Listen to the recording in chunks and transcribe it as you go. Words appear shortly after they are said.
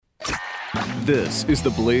This is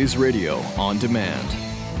the Blaze Radio on demand.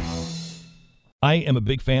 I am a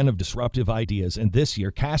big fan of disruptive ideas, and this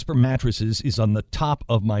year, Casper Mattresses is on the top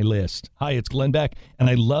of my list. Hi, it's Glenn Beck, and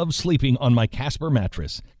I love sleeping on my Casper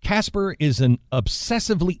mattress. Casper is an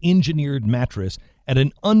obsessively engineered mattress at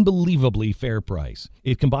an unbelievably fair price.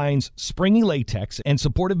 It combines springy latex and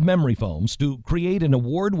supportive memory foams to create an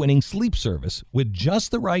award-winning sleep service with just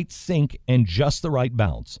the right sink and just the right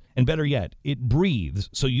bounce. And better yet, it breathes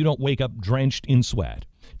so you don't wake up drenched in sweat.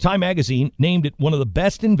 Time magazine named it one of the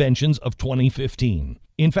best inventions of 2015.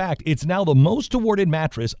 In fact, it's now the most awarded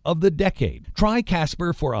mattress of the decade. Try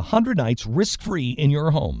Casper for 100 nights risk-free in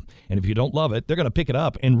your home. And if you don't love it, they're going to pick it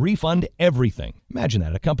up and refund everything. Imagine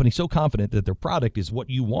that, a company so confident that their product is what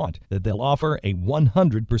you want, that they'll offer a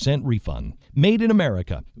 100% refund. Made in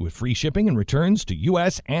America, with free shipping and returns to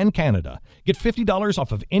U.S. and Canada. Get $50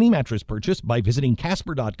 off of any mattress purchase by visiting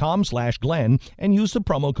Casper.com/Glenn and use the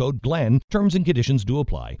promo code Glenn. Terms and conditions do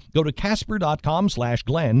apply. Go to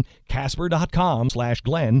Casper.com/Glenn,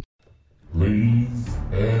 Casper.com/Glenn. Ladies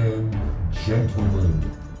and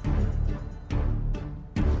gentlemen,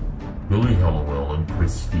 Billy Hallowell and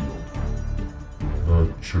Chris Field,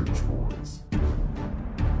 the Church Boys.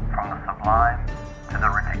 From the sublime to the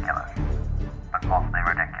ridiculous, but mostly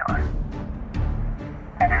ridiculous.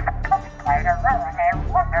 It is a pleasure to ruin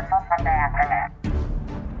a wonderful Sunday afternoon.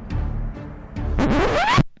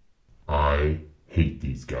 I hate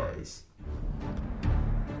these guys.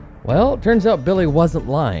 Well, it turns out Billy wasn't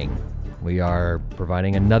lying. We are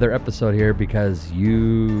providing another episode here because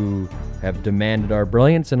you have demanded our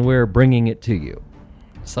brilliance and we're bringing it to you.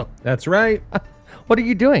 So That's right. what are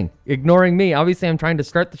you doing? Ignoring me. Obviously, I'm trying to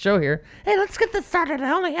start the show here. Hey, let's get this started.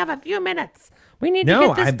 I only have a few minutes. We need No,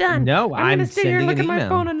 to get this done. no, I'm I'm going to sit here and sending look an at my email.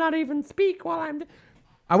 phone and not even speak while I'm...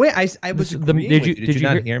 Oh, wait, I was agreeing with you. Did you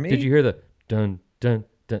not hear me? Did you hear the dun dun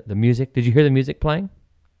dun the music? Did you hear the music playing?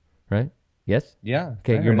 Right? Yes? Yeah.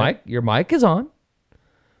 Okay, I your heard it. mic is on.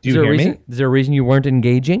 Do you hear me? Is there a reason you weren't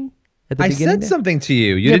engaging at the I beginning? said there? something to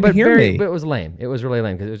you. You Yeah, didn't but hear me. But it was lame. It was really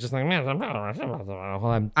lame because it was just like, I'm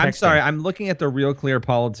texting. sorry. I'm looking at the Real Clear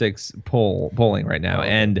Politics polling right now,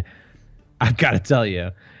 and I've got to tell you,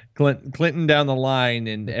 Clinton down the line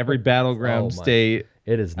in every battleground state.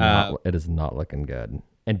 It is not looking good.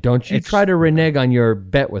 And don't you try to renege on your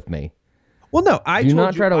bet with me. Well, no, I Do told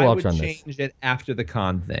not you try to I welch would on this. change it after the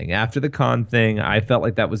con thing. After the con thing, I felt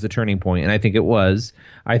like that was the turning point, and I think it was.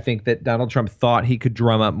 I think that Donald Trump thought he could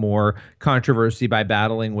drum up more controversy by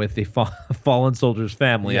battling with the fallen soldier's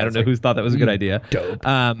family. I don't know who thought that was a good idea. Dope.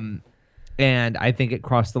 And I think it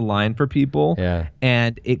crossed the line for people. Yeah.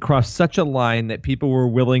 And it crossed such a line that people were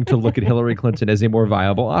willing to look at Hillary Clinton as a more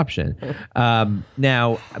viable option.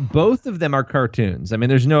 Now, both of them are cartoons. I mean,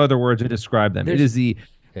 there's no other word to describe them.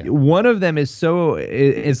 One of them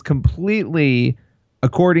is completely,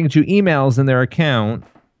 according to emails in their account,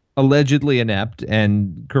 allegedly inept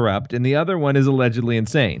and corrupt, and the other one is allegedly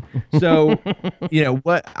insane. So,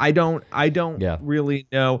 what I don't really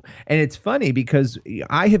know. And it's funny because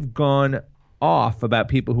I have gone off about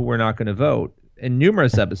people who were not going to vote in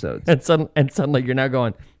numerous episodes. And suddenly you're now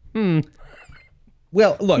going,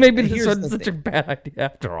 Well, look, maybe this here's wasn't the such a bad idea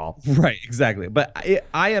after all. Right, exactly. But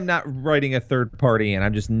I am not writing a third party, and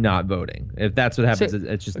I'm just not voting. If that's what happens,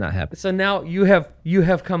 it's just not happening. So now you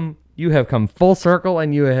have come full circle,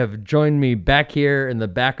 and you have joined me back here in the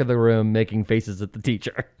back of the room making faces at the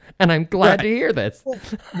teacher. And I'm glad to hear this.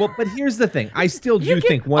 Well, but here's the thing. I still do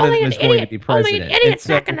think one of them is going to be president. Only an idiot's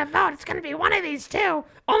not going to vote. It's going to be one of these two.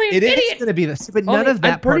 Only an It idiot. is going to be this, but none of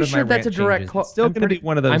that I'm pretty part of sure my that's a rant direct changes. quote. It's still going to be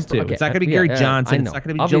one of those two. It's not going to be Gary Johnson. It's not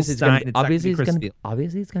going to be Jill Stein. It's not going to be Chris Field.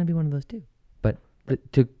 Obviously, it's going to be one of those two. But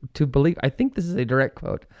to believe, I think this is a direct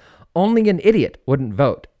quote. Only an idiot wouldn't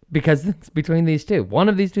vote because it's between these two. One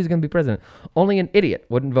of these two is going to be president. Only an idiot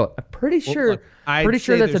wouldn't vote. I'm pretty sure. I'd Pretty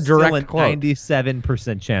sure say that's a there's direct still quote.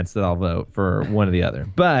 97% chance that I'll vote for one or the other.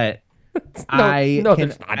 But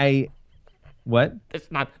there's not. What?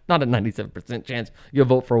 It's not a 97% chance you'll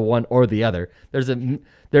vote for one or the other. There's a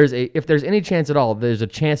if there's any chance at all, there's a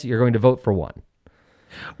chance that you're going to vote for one.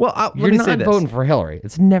 Well, You're let me not say this. voting for Hillary.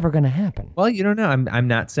 It's never going to happen. Well, you don't know. I'm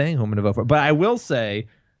not saying who I'm going to vote for, but I will say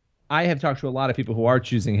I have talked to a lot of people who are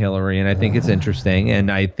choosing Hillary, and I think it's interesting,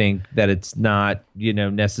 and I think that it's not,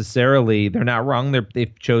 necessarily, they're not wrong.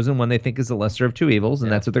 They've chosen one they think is the lesser of two evils, and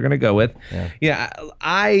that's what they're going to go with.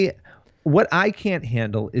 What I can't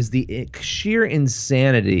handle is the sheer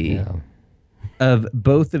insanity of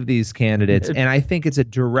both of these candidates, and I think it's a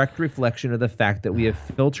direct reflection of the fact that we have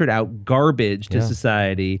filtered out garbage to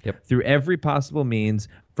society through every possible means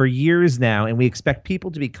for years now, and we expect people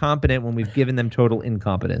to be competent when we've given them total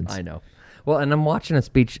incompetence. I know. Well, and I'm watching a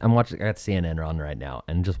speech. I got CNN on right now,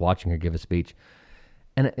 and just watching her give a speech.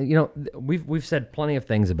 And we've said plenty of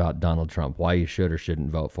things about Donald Trump, why you should or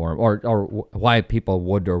shouldn't vote for him, or why people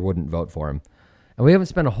would or wouldn't vote for him. And we haven't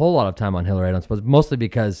spent a whole lot of time on Hillary, I don't suppose, mostly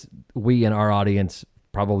because we in our audience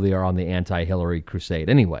probably are on the anti-Hillary crusade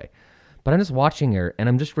anyway. But I'm just watching her, and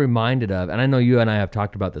I'm just reminded of, and I know you and I have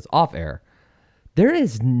talked about this off air, there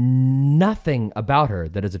is nothing about her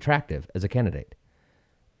that is attractive as a candidate.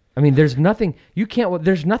 I mean, there's nothing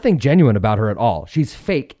genuine about her at all. She's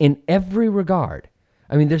fake in every regard.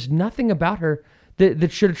 I mean, there's nothing about her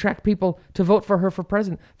that should attract people to vote for her for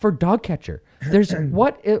president, for dog catcher. There's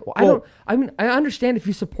I understand if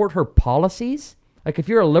you support her policies. Like if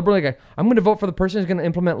you're a liberal, like I'm going to vote for the person who's going to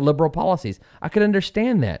implement liberal policies. I could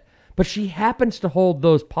understand that. But she happens to hold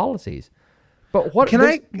those policies. But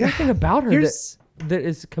there's nothing about her that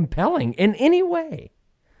is compelling in any way.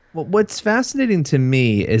 Well, what's fascinating to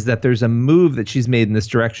me is that there's a move that she's made in this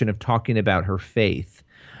direction of talking about her faith.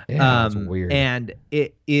 Yeah, that's weird. And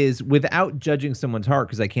it is without judging someone's heart,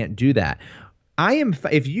 because I can't do that.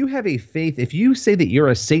 If you have a faith, if you say that you're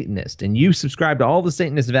a Satanist and you subscribe to all the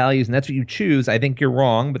Satanist values and that's what you choose, I think you're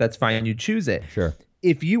wrong, but that's fine. You choose it. Sure.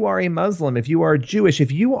 If you are a Muslim, if you are Jewish,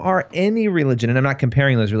 if you are any religion, and I'm not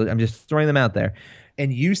comparing those religions, I'm just throwing them out there,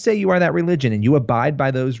 and you say you are that religion and you abide by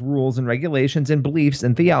those rules and regulations and beliefs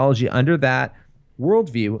and theology under that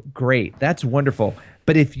worldview, great. That's wonderful.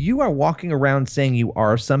 But if you are walking around saying you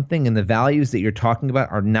are something and the values that you're talking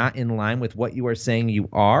about are not in line with what you are saying you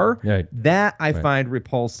are, that I find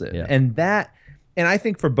repulsive. Yeah. And I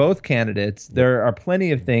think for both candidates, there are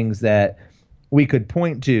plenty of things that we could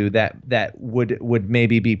point to that would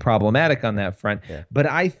maybe be problematic on that front. Yeah. But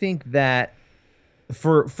I think that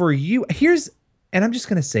for you, and I'm just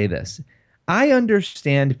going to say this. I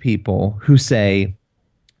understand people who say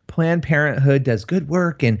Planned Parenthood does good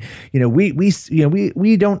work, and we're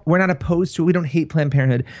not opposed to it. We don't hate Planned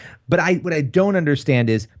Parenthood, but what I don't understand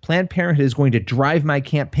is Planned Parenthood is going to drive my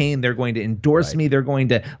campaign. They're going to endorse me. They're going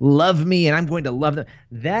to love me, and I'm going to love them.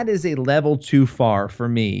 That is a level too far for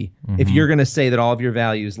me. If you're going to say that all of your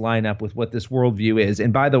values line up with what this worldview is,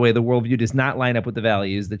 and by the way, the worldview does not line up with the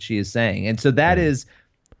values that she is saying, and so that is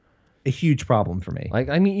a huge problem for me. Like,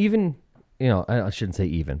 I mean, even I shouldn't say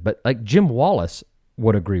even, but like Jim Wallace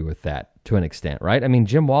would agree with that to an extent, right? I mean,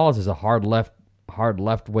 Jim Wallace is a hard left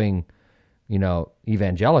wing,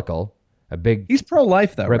 evangelical, he's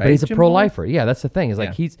pro-life though, right? But he's a Jim pro-lifer. Wallace? Yeah, that's the thing. Is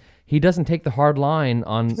like he doesn't take the hard line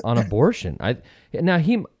on abortion.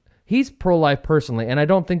 He's pro-life personally, and I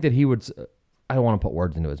don't think that he would. I don't want to put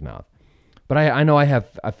words into his mouth, but I know I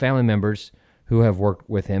have family members who have worked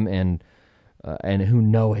with him and who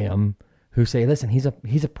know him, who say, listen, he's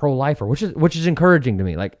a pro-lifer, which is encouraging to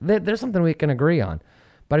me. Like there's something we can agree on.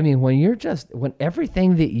 But I mean, when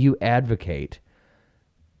everything that you advocate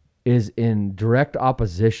is in direct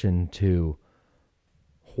opposition to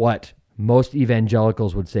what most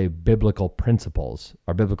evangelicals would say biblical principles,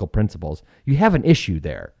 you have an issue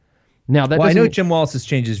there. Now I know Jim Wallace has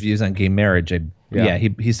changed his views on gay marriage.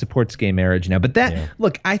 He supports gay marriage now. But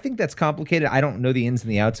look, I think that's complicated. I don't know the ins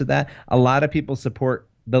and the outs of that. A lot of people support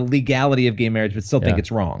the legality of gay marriage, but still think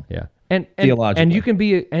it's wrong. Yeah, and you can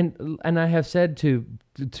be and I have said to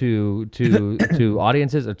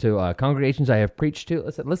audiences or to congregations I have preached to,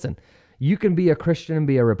 listen, you can be a Christian and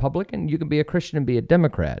be a Republican. You can be a Christian and be a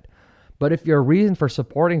Democrat. But if your reason for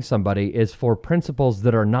supporting somebody is for principles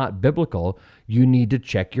that are not biblical, you need to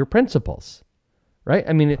check your principles, right?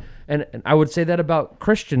 I mean, and I would say that about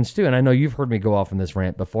Christians too. And I know you've heard me go off on this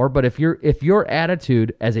rant before, but if your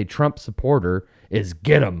attitude as a Trump supporter is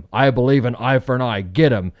get him, I believe in eye for an eye,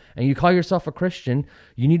 get him, and you call yourself a Christian,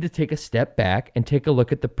 you need to take a step back and take a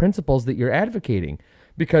look at the principles that you're advocating.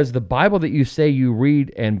 Because the Bible that you say you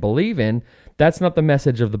read and believe in, that's not the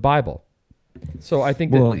message of the Bible. So I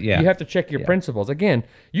think that you have to check your principles. Again,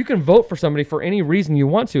 you can vote for somebody for any reason you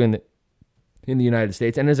want to in the United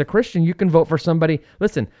States. And as a Christian, you can vote for somebody.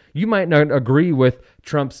 Listen, you might not agree with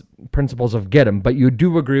Trump's principles of get him, but you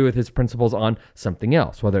do agree with his principles on something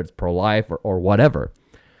else, whether it's pro-life or whatever.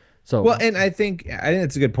 So and I think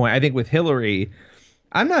that's a good point. I think with Hillary,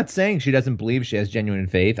 I'm not saying she doesn't believe she has genuine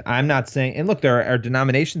faith. I'm not saying, and look, there are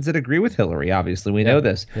denominations that agree with Hillary. Obviously, we know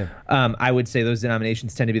this. Yeah. I would say those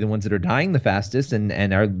denominations tend to be the ones that are dying the fastest,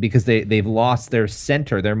 and are because they've lost their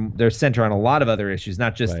center. Their center on a lot of other issues,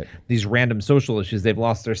 not just these random social issues. They've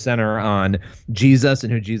lost their center on Jesus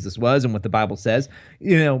and who Jesus was and what the Bible says.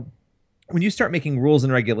 When you start making rules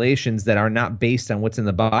and regulations that are not based on what's in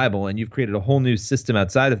the Bible, and you've created a whole new system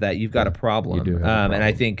outside of that, you've got a problem. You do have a problem. And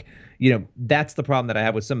I think that's the problem that I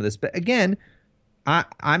have with some of this. But again,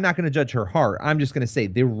 I'm not going to judge her heart. I'm just going to say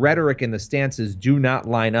the rhetoric and the stances do not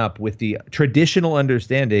line up with the traditional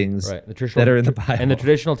understandings that are in the Bible and the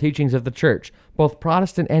traditional teachings of the church, both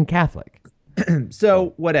Protestant and Catholic.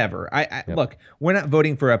 So whatever. Look, we're not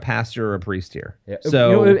voting for a pastor or a priest here. Yeah.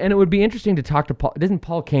 So and it would be interesting to talk to Paul. Isn't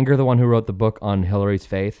Paul Kanger the one who wrote the book on Hillary's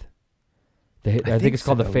faith? I think it's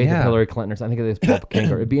called The Faith of Hillary Clinton. Or something. I think it's Paul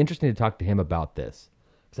Kanger. It'd be interesting to talk to him about this.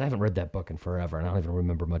 Because I haven't read that book in forever, and I don't even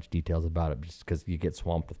remember much details about it, just because you get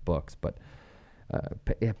swamped with books. But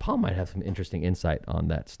Paul might have some interesting insight on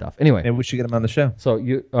that stuff. Anyway, maybe we should get him on the show. So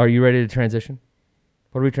are you ready to transition?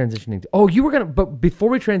 What are we transitioning to? Oh, you were gonna. But before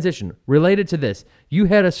we transition, related to this, you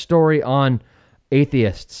had a story on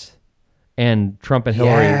atheists and Trump and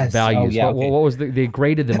Hillary values. What was they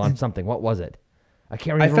graded them on something? What was it? I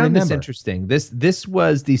can't remember. I found this interesting. This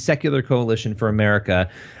was the Secular Coalition for America.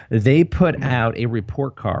 They put out a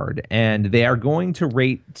report card, and they are going to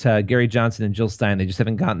rate Gary Johnson and Jill Stein. They just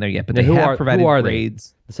haven't gotten there yet, but they have provided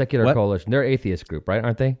grades. The Secular Coalition. They're an atheist group, right?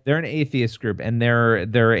 Aren't they? They're an atheist group, and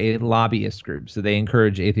they're a lobbyist group. So they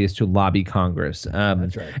encourage atheists to lobby Congress.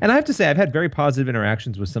 That's right. And I have to say, I've had very positive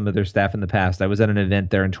interactions with some of their staff in the past. I was at an event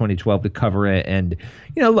there in 2012 to cover it, and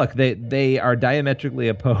look, they are diametrically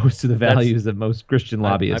opposed to the values of most Christian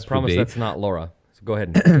lobbyists. I promise that's not Laura. So go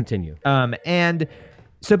ahead and continue. And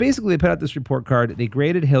so basically, they put out this report card. They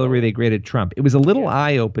graded Hillary. They graded Trump. It was a little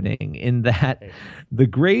eye-opening in that the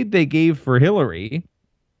grade they gave for Hillary.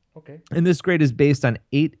 Okay. And this grade is based on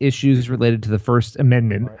 8 issues related to the First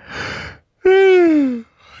Amendment.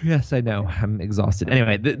 Yes, I know. I'm exhausted.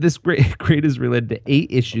 Anyway, this grade is related to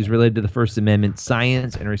 8 issues related to the First Amendment,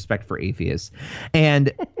 science, and respect for atheists.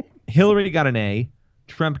 And Hillary got an A.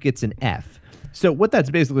 Trump gets an F. So what that's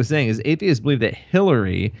basically saying is atheists believe that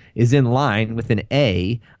Hillary is in line with an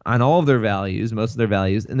A on all of their values, most of their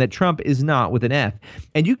values, and that Trump is not with an F.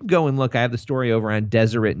 And you can go and look. I have the story over on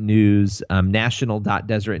Deseret News,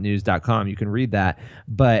 national.deseretnews.com. You can read that.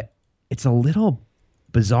 But it's a little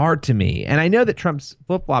bizarre to me. And I know that Trump's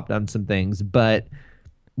flip-flopped on some things, but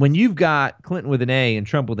when you've got Clinton with an A and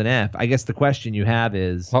Trump with an F, I guess the question you have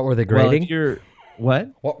is... What were they grading?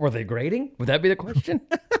 What? What were they grading? Would that be the question?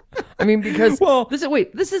 I mean, because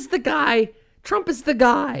this is the guy. Trump is the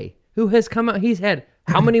guy who has come out. He's had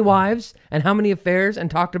how many wives and how many affairs and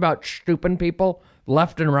talked about stooping people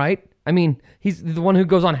left and right. I mean, he's the one who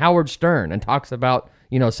goes on Howard Stern and talks about,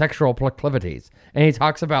 sexual proclivities. And he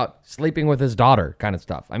talks about sleeping with his daughter kind of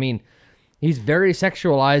stuff. I mean, he's very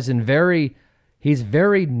sexualized and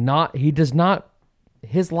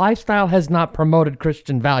his lifestyle has not promoted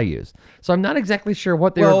Christian values. So I'm not exactly sure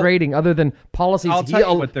what they were grading other than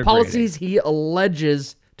policies he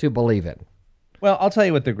alleges to believe in. Well, I'll tell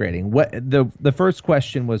you what they're grading. What the first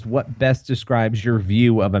question was, what best describes your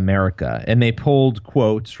view of America? And they pulled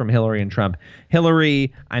quotes from Hillary and Trump.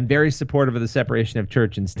 Hillary, I'm very supportive of the separation of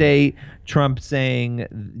church and state. Trump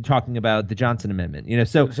talking about the Johnson Amendment.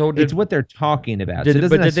 So it's what they're talking about. So it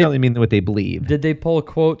doesn't necessarily mean what they believe. Did they pull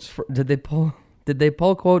quotes? Did they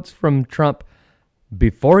pull quotes from Trump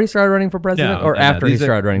before he started running for president or after he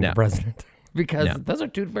started running for president? Because those are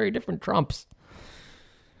two very different Trumps.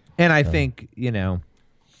 And I think, I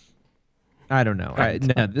don't know.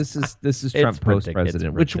 This is Trump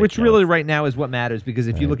post-president, which really right now is what matters, because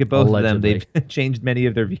if you look at both of them, they've changed many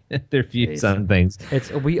of their views on things.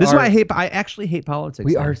 This is why I actually hate politics.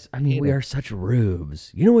 We are such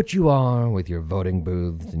rubes. You know what you are with your voting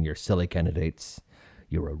booths and your silly candidates?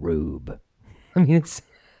 You're a rube. I mean,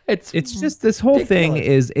 it's just this whole thing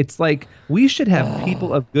is, it's like we should have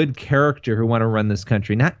people of good character who want to run this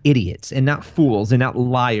country, not idiots and not fools and not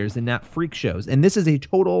liars and not freak shows. And this is a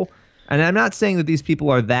total, and I'm not saying that these people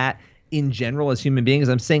are that in general as human beings.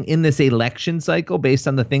 I'm saying in this election cycle, based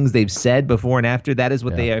on the things they've said before and after, that is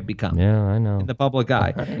what they have become. Yeah, I know. In the public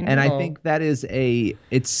eye. And I think that is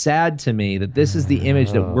it's sad to me that this is the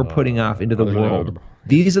image that we're putting off into the world.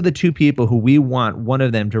 These are the two people who we want one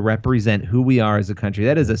of them to represent who we are as a country.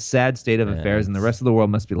 That is a sad state of affairs, and the rest of the world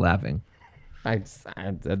must be laughing.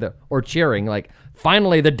 Or cheering, like,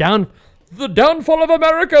 finally, the downfall of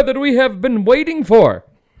America that we have been waiting for.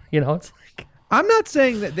 It's like... I'm not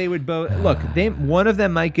saying that they would both... Look, one of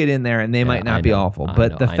them might get in there, and they might not be awful.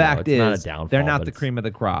 But the fact is, they're not the cream of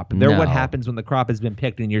the crop. They're what happens when the crop has been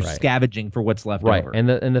picked, and you're scavenging for what's left over.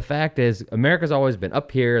 And the fact is, America's always been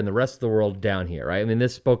up here, and the rest of the world down here, right? I mean,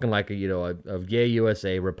 this is spoken like a yay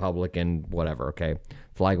USA Republican, whatever, okay?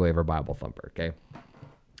 Flag waver, Bible thumper, okay?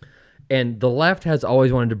 And the left has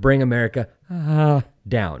always wanted to bring America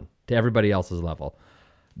down to everybody else's level.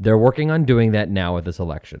 They're working on doing that now with this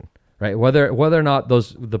election. Right, whether or not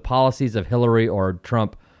the policies of Hillary or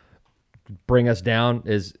Trump bring us down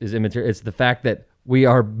is immaterial. It's the fact that we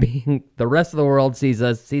are being, the rest of the world sees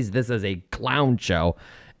this as a clown show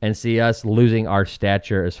and see us losing our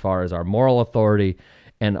stature as far as our moral authority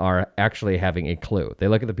and are actually having a clue. They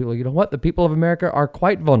look at the people, you know what? The people of America are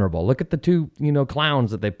quite vulnerable. Look at the two,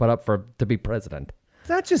 clowns that they put up to be president. It's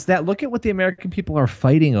not just that. Look at what the American people are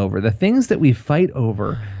fighting over. The things that we fight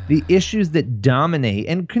over, the issues that dominate,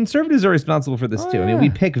 and conservatives are responsible for this too. I mean, we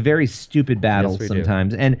pick very stupid battles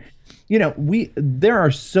sometimes. And there are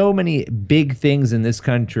so many big things in this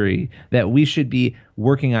country that we should be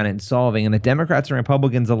working on and solving. And the Democrats and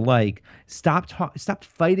Republicans alike stop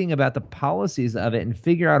fighting about the policies of it and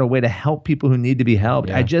figure out a way to help people who need to be helped.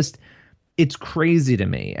 Yeah. It's crazy to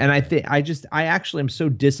me. And I actually am so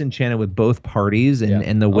disenchanted with both parties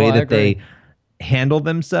and the way that they handle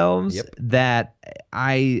themselves that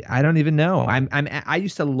I don't even know. I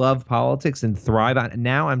used to love politics and thrive on it.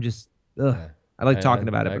 Now I'm just, I like talking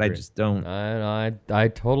about it, but I just don't. I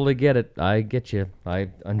totally get it. I get you. I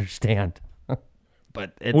understand.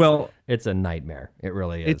 But it's a nightmare. It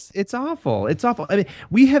really is. It's awful. It's awful. I mean,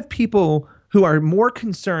 we have people who are more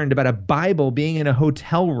concerned about a Bible being in a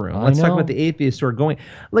hotel room. Let's talk about the atheists who are going.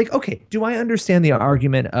 Like, okay, do I understand the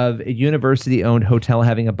argument of a university-owned hotel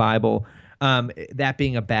having a Bible, that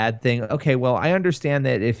being a bad thing? Okay, well, I understand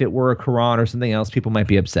that if it were a Quran or something else, people might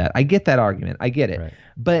be upset. I get that argument. I get it. Right.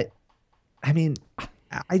 But, I mean,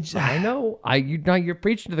 I know. You're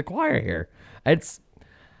preaching to the choir here. It's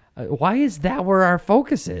why is that where our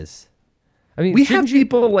focus is? I mean, we have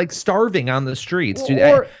people like starving on the streets.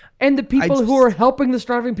 And the people who are helping the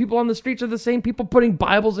starving people on the streets are the same people putting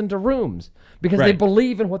Bibles into rooms because they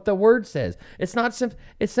believe in what the word says. It's not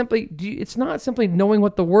simply knowing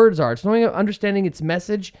what the words are. It's understanding its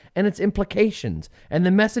message and its implications. And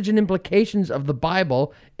the message and implications of the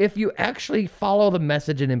Bible, if you actually follow the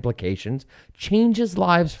message and implications, changes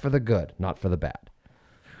lives for the good, not for the bad.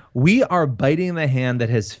 We are biting the hand that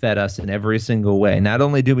has fed us in every single way. Not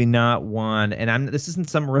only do we not want, and this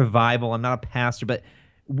isn't some revival, I'm not a pastor, but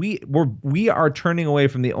we are turning away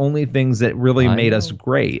from the only things that really made us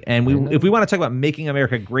great. And if we want to talk about making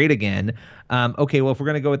America great again, okay, well, if we're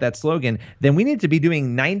going to go with that slogan, then we need to be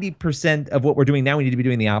doing 90% of what we're doing now. We need to be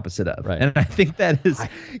doing the opposite of. Right. And I think that is,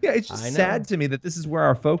 it's just sad to me that this is where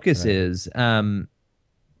our focus is. Yep,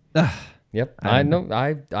 I know.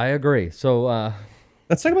 I agree. So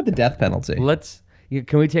let's talk about the death penalty.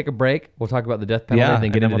 Can we take a break? We'll talk about the death penalty and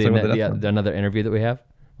then get into another interview that we have.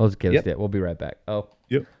 Let's do it. We'll be right back. Oh.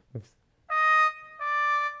 Yep.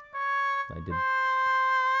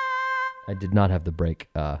 I did not have the break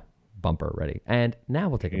bumper ready. And now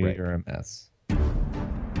we'll take a break. You're a mess. The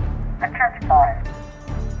Church Boys.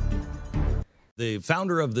 The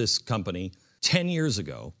founder of this company 10 years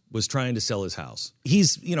ago was trying to sell his house.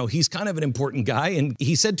 He's kind of an important guy. And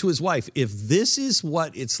he said to his wife, if this is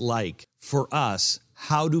what it's like for us,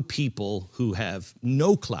 how do people who have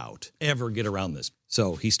no clout ever get around this?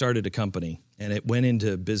 So he started a company and it went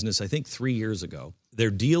into business, I think 3 years ago. Their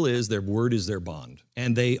deal is their word is their bond.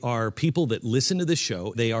 And they are people that listen to this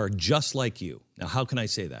show. They are just like you. Now, how can I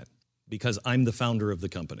say that? Because I'm the founder of the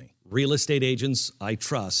company.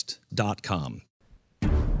 realestateagentsitrust.com.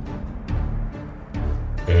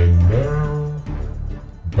 And now,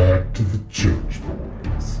 back to the Church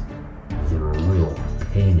Boys. They're a real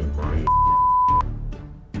pain in my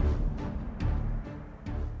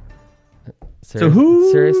So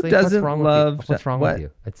who seriously, doesn't what's wrong with you?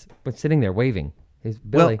 It's sitting there waving.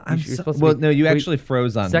 Billy, you actually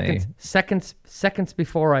froze on me. Seconds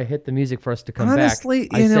before I hit the music for us to come Honestly,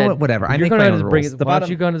 back. you know what? Whatever. I make my own rules. Why don't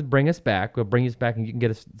you go and bring us back? We'll bring us back and you can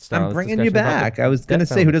get us started. I'm bringing you back. I was going to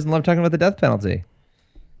say, who doesn't love talking about the death penalty?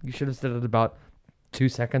 You should have said it about 2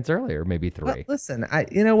 seconds earlier, maybe 3. Well, listen,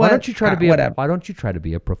 you know what? Why don't you try to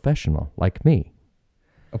be a professional like me?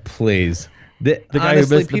 Oh, please. The guy who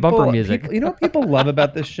missed the bumper music. You know what people love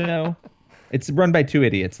about this show? It's run by 2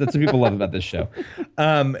 idiots. That's what people love about this show.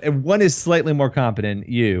 And one is slightly more competent,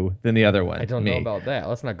 you, than the other one. I don't know about that.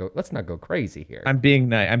 Let's not go crazy here. I'm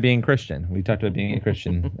being Christian. We talked about being a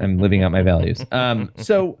Christian. I'm living out my values.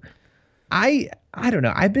 So I don't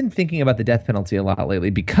know. I've been thinking about the death penalty a lot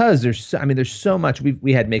lately because there's so much.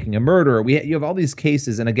 We had Making a Murderer. You have all these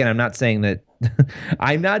cases, and again, I'm not saying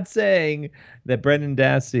that Brendan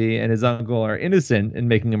Dassey and his uncle are innocent in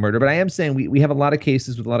Making a Murderer, but I am saying we have a lot of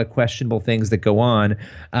cases with a lot of questionable things that go on,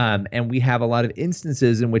 and we have a lot of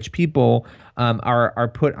instances in which people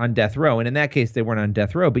are put on death row, and in that case, they weren't on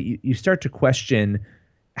death row, but you start to question,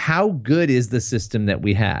 how good is the system that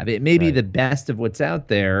we have? It may be the best of what's out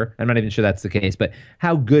there. I'm not even sure that's the case, but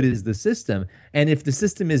how good is the system? And if the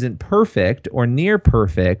system isn't perfect or near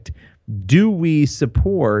perfect, do we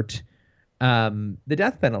support the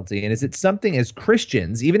death penalty, and is it something as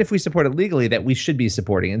Christians, even if we support it legally, that we should be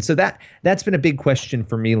supporting? And so that's been a big question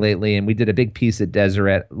for me lately. And we did a big piece at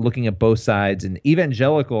Deseret looking at both sides, and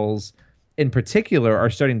evangelicals in particular are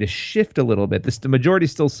starting to shift a little bit. The majority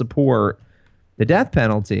still support the death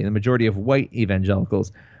penalty, the majority of white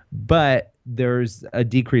evangelicals, but there's a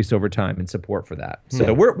decrease over time in support for that.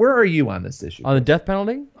 So where are you on this issue? On the death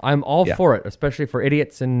penalty, I'm all for it, especially for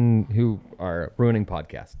idiots and who are ruining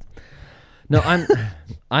podcasts. No, I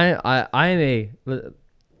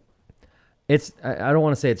don't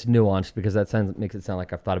want to say it's nuanced because that makes it sound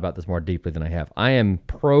like I've thought about this more deeply than I have. I am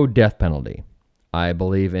pro death penalty. I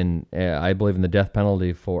believe in the death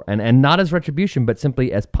penalty for and not as retribution, but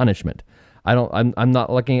simply as punishment. I'm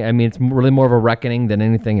not looking. I mean, it's really more of a reckoning than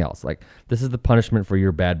anything else. Like, this is the punishment for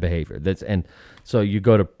your bad behavior. So you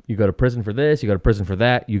go to prison for this. You go to prison for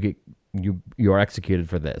that. You are executed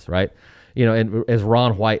for this, right? You know, and as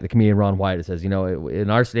Ron White, the comedian Ron White, it says, you know, in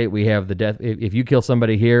our state we have the death. If you kill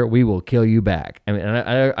somebody here, we will kill you back. I mean,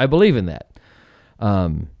 and I believe in that.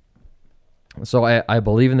 So I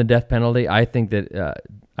believe in the death penalty. I think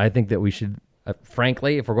that we should,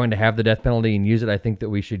 frankly, if we're going to have the death penalty and use it, I think that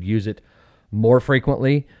we should use it more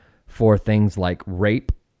frequently for things like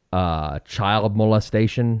rape, child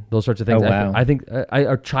molestation, those sorts of things. Oh, wow. I think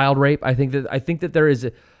or child rape. I think that there is. I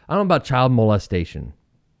don't know about child molestation,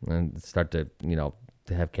 and start to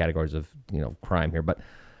to have categories of crime here, but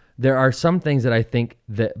there are some things that I think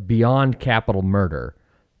that beyond capital murder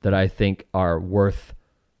that I think are worth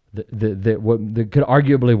that could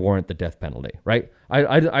arguably warrant the death penalty. Right?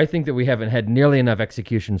 I think that we haven't had nearly enough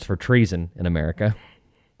executions for treason in America.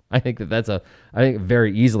 I think that I think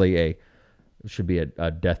very easily should be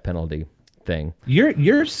a death penalty thing.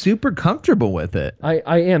 You're super comfortable with it. I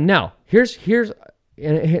am. Now here's where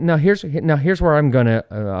I'm gonna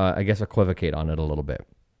I guess equivocate on it a little bit.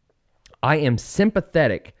 I am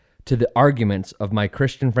sympathetic to the arguments of my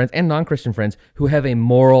Christian friends and non-Christian friends who have a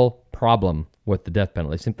moral problem with the death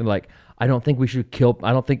penalty. Simply like, I don't think we should kill.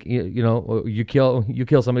 I don't think you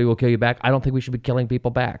kill somebody, we'll kill you back. I don't think we should be killing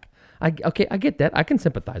people back. I get that. I can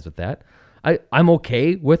sympathize with that. I'm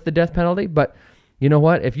okay with the death penalty, but you know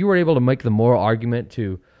what? If you were able to make the moral argument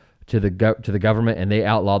to the government and they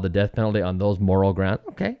outlawed the death penalty on those moral grounds,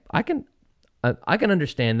 okay, I can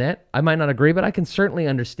understand that. I might not agree, but I can certainly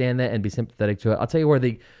understand that and be sympathetic to it. I'll tell you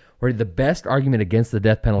where the best argument against the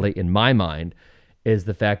death penalty in my mind is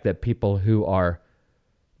the fact that people who are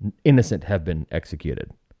innocent have been executed.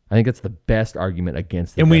 I think it's the best argument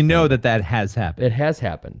against the and death we know penalty. that has happened. It has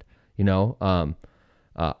happened.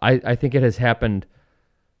 I think it has happened.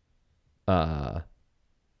 I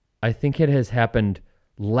think it has happened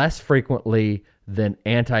less frequently than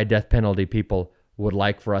anti-death penalty people would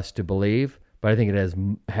like for us to believe, but I think it has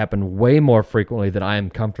happened way more frequently than I am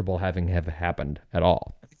comfortable having have happened at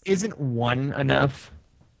all. Isn't one enough?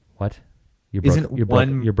 What? You're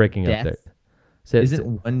breaking death? up there.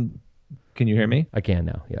 Isn't one? Can you hear me? I can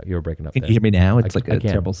now. Yeah, you were breaking up. Can there. you hear me now? It's I like a can.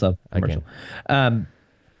 terrible sub I commercial. can.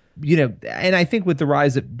 And I think with the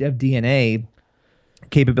rise of DNA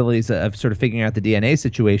capabilities of sort of figuring out the DNA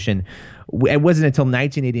situation, it wasn't until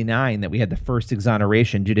 1989 that we had the first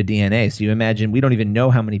exoneration due to DNA. So you imagine we don't even know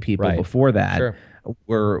how many people before that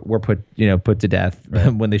were put to death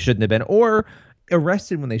when they shouldn't have been, or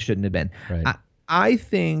arrested when they shouldn't have been. Right. I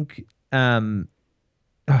think, to me,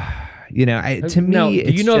 do you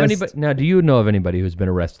know of anybody? Now, do you know of anybody who's been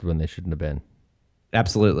arrested when they shouldn't have been?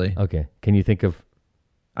 Absolutely. Okay. Can you think of?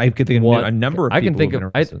 I could think of a number of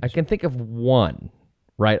people. I can think of one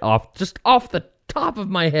right off the top of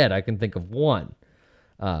my head. I can think of one.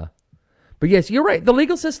 But yes, you're right. The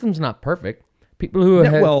legal system's not perfect. People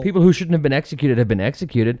who shouldn't have been executed have been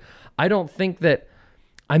executed. I don't think that.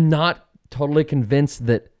 I'm not totally convinced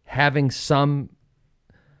that having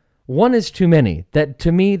one is too many. That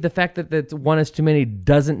to me, the fact that one is too many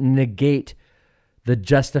doesn't negate the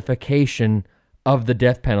justification of the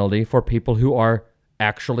death penalty for people who are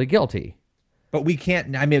actually guilty. But we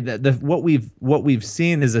can't. I mean, what we've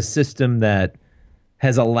seen is a system that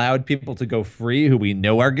has allowed people to go free who we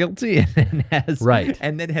know are guilty,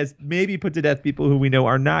 and then has maybe put to death people who we know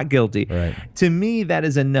are not guilty. Right. To me, that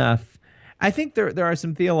is enough. I think there are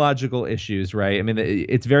some theological issues, right? I mean,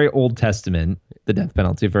 it's very Old Testament, the death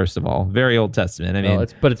penalty. First of all, very Old Testament. I mean,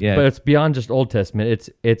 but it's beyond just Old Testament.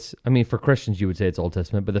 It's. I mean, for Christians, you would say it's Old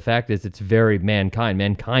Testament, but the fact is, it's very mankind.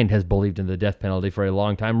 Mankind has believed in the death penalty for a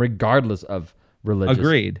long time, regardless of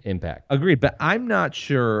religious impact. Agreed, but I'm not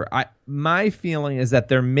sure. My feeling is that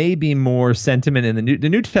there may be more sentiment in the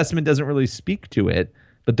New Testament doesn't really speak to it,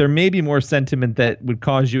 but there may be more sentiment that would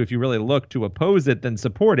cause you, if you really look, to oppose it than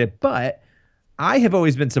support it. But I have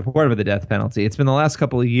always been supportive of the death penalty. It's been the last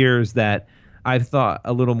couple of years that I've thought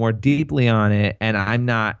a little more deeply on it, and I'm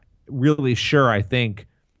not really sure. I think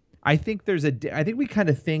I think we kind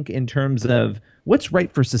of think in terms of what's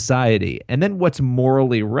right for society and then what's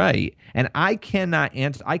morally right. And I cannot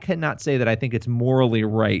say that I think it's morally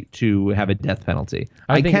right to have a death penalty.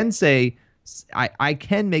 I can say I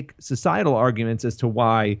can make societal arguments as to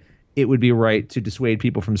why it would be right to dissuade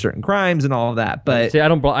people from certain crimes and all of that. But see, I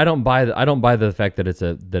don't buy the fact that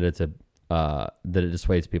it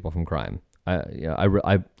dissuades people from crime.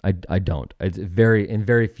 I don't. It's in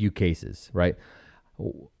very few cases, right?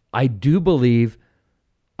 I do believe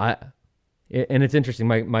and it's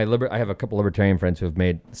interesting. I have a couple libertarian friends who have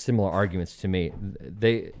made similar arguments to me.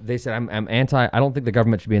 They said I'm anti. I don't think the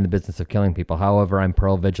government should be in the business of killing people. However, I'm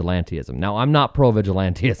pro vigilantism. Now, I'm not pro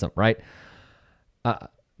vigilantism, right?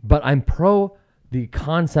 But I'm pro the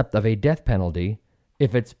concept of a death penalty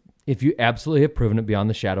if you absolutely have proven it beyond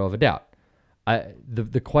the shadow of a doubt.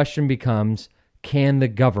 The question becomes, can the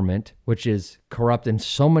government, which is corrupt in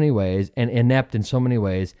so many ways and inept in so many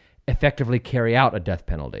ways, effectively carry out a death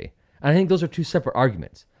penalty? And I think those are two separate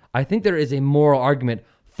arguments. I think there is a moral argument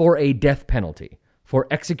for a death penalty, for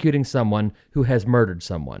executing someone who has murdered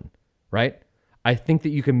someone, right? I think that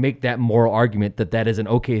you can make that moral argument that is an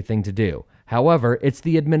okay thing to do. However, it's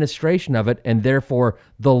the administration of it and therefore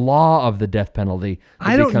the law of the death penalty.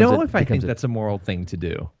 I don't know if I think that's a moral thing to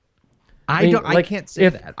do. I can't say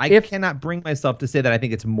that. I cannot bring myself to say that I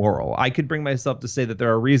think it's moral. I could bring myself to say that there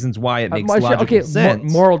are reasons why it makes logical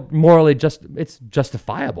sense. Morally, it's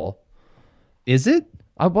justifiable. Is it?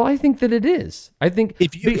 Well, I think that it is. I think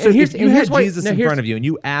if you had Jesus in front of you and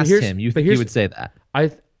you asked him, you think he would say that?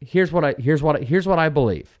 Here's what I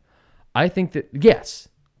believe. I think that yes.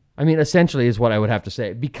 I mean, essentially is what I would have to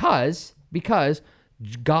say because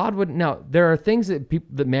God would. Now there are things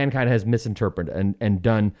that mankind has misinterpreted and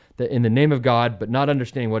done that in the name of God, but not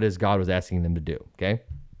understanding what it is God was asking them to do. Okay.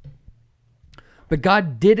 But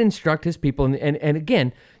God did instruct his people, and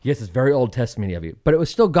again, yes, it's very Old Testament of you, but it was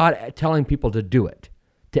still God telling people to do it,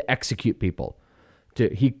 to execute people.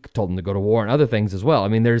 He told them to go to war and other things as well. I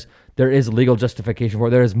mean, there is legal justification for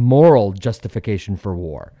it. There is moral justification for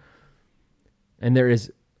war. And there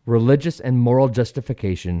is religious and moral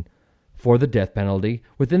justification for the death penalty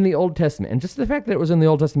within the Old Testament. And just the fact that it was in the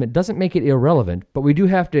Old Testament doesn't make it irrelevant, but we do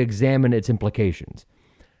have to examine its implications.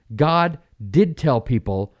 God did tell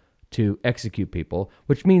people to execute people,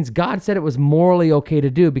 which means God said it was morally okay to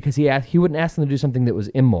do because he wouldn't ask them to do something that was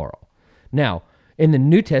immoral. Now, in the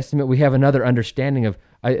New Testament, we have another understanding of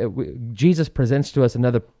Jesus presents to us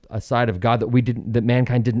a side of God that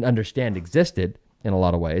mankind didn't understand existed in a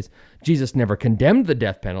lot of ways. Jesus never condemned the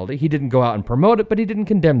death penalty. He didn't go out and promote it, but he didn't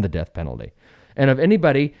condemn the death penalty. And of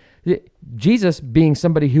anybody, Jesus being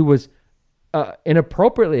somebody who was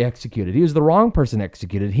inappropriately executed, he was the wrong person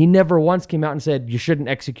executed. He never once came out and said, you shouldn't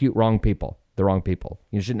execute the wrong people.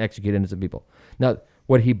 You shouldn't execute innocent people. Now,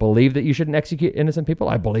 would he believe that you shouldn't execute innocent people?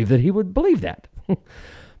 I believe that he would believe that.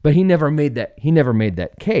 But he never made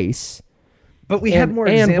that case. But we have more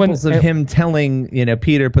examples of him telling,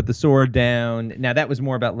 Peter, put the sword down. Now, that was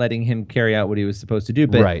more about letting him carry out what he was supposed to do.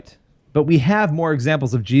 But, right. But we have more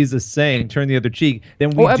examples of Jesus saying, turn the other cheek,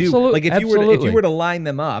 than we do. Like, if you were to line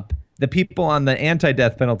them up, the people on the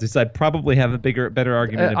anti-death penalty side probably have a better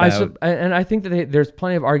argument about. And I think that there's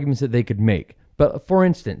plenty of arguments that they could make. But for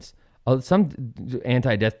instance, some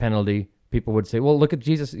anti-death penalty people would say, well, look at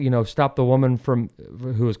Jesus, stop the woman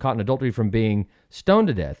who was caught in adultery from being stoned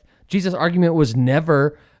to death. Jesus' argument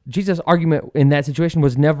in that situation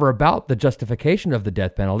was never about the justification of the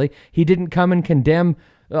death penalty. He didn't come and condemn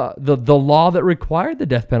the law that required the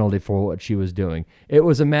death penalty for what she was doing. It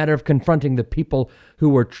was a matter of confronting the people who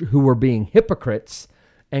were being hypocrites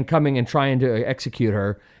and coming and trying to execute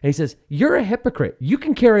her. And he says, you're a hypocrite. You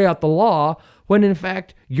can carry out the law when in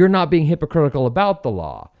fact you're not being hypocritical about the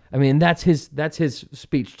law. I mean, that's his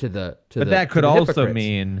speech to the But that could also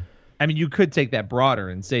mean, you could take that broader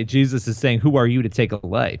and say Jesus is saying, who are you to take a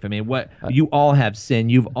life? I mean, you all have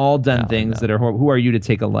sinned. You've all done things that are horrible. Who are you to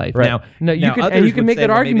take a life? Right. You can make that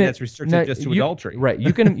argument. Maybe that's restricted just to adultery. Right.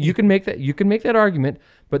 You can make that argument,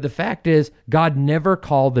 but the fact is God never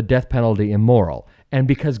called the death penalty immoral. And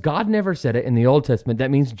because God never said it in the Old Testament, that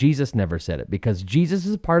means Jesus never said it, because Jesus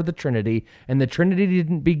is part of the Trinity, and the Trinity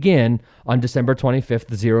didn't begin on December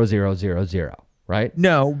 25th, 0000. Right?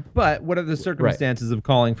 No, but what are the circumstances of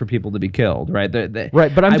calling for people to be killed? Right.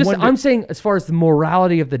 Right. But I'm saying, as far as the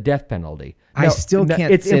morality of the death penalty, I still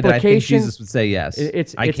can't say that I think Jesus would say yes.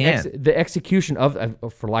 I can't. The execution of,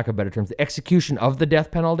 for lack of better terms, the execution of the death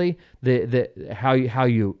penalty, how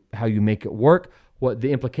you make it work, what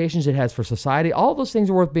the implications it has for society. All those things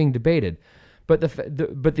are worth being debated. But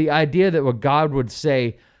the idea that what God would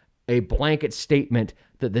say, a blanket statement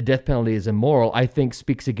that the death penalty is immoral, I think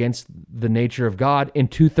speaks against the nature of God in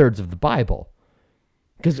 2/3 of the Bible.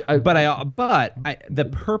 But the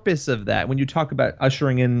purpose of that, when you talk about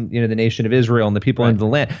ushering in, the nation of Israel and the people into the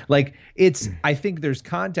land, like I think there's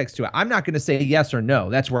context to it. I'm not going to say yes or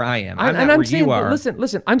no. That's where I am. I'm not where you are.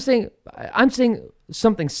 Listen. I'm saying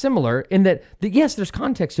something similar in that yes, there's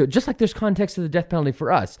context to it, just like there's context to the death penalty for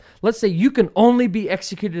us. Let's say you can only be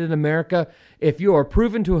executed in America if you are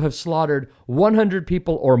proven to have slaughtered 100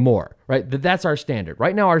 people or more, right? That's our standard.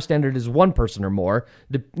 Right now, our standard is 1 person or more,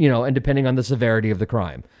 and depending on the severity of the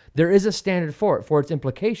crime. There is a standard for it, for its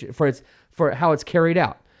implication, for how it's carried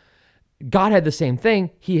out. God had the same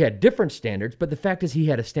thing. He had different standards, but the fact is he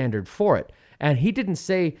had a standard for it. And he didn't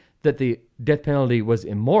say that the death penalty was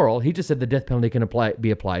immoral. He just said the death penalty can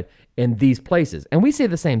be applied in these places. And we say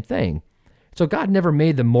the same thing. So God never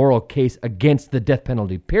made the moral case against the death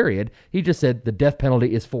penalty, period. He just said the death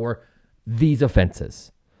penalty is for these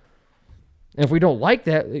offenses. And if we don't like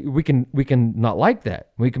that, we can not like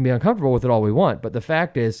that. We can be uncomfortable with it all we want. But the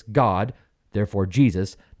fact is God, therefore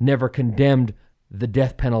Jesus, never condemned the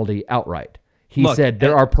death penalty outright. He said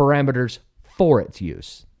there are parameters for its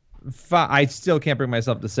use. I still can't bring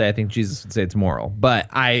myself to say I think Jesus would say it's moral, but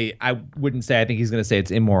I wouldn't say I think he's going to say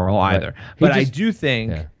it's immoral either. But I do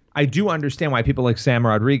think I do understand why people like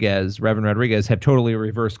Reverend Rodriguez, have totally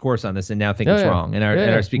reversed course on this and now think it's wrong and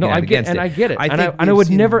are speaking out against it. And I get it. I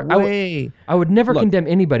would never condemn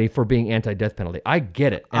anybody for being anti-death penalty. I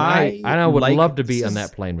get it. And I would love to be on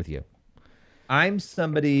that plane with you. I'm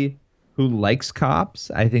somebody who likes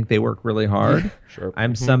cops. I think they work really hard. Sure.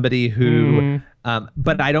 I'm somebody who,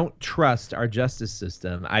 but I don't trust our justice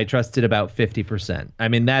system. I trust it about 50%. I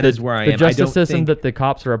mean, that is where I am. The justice system that the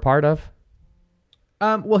cops are a part of?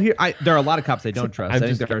 Well, there are a lot of cops I don't trust. I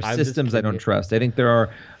think there are systems I don't trust. I think there are.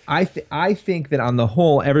 I think that on the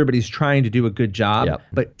whole, everybody's trying to do a good job,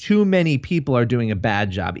 but too many people are doing a bad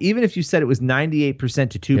job. Even if you said it was 98%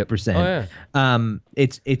 to 2%,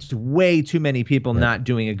 it's way too many people not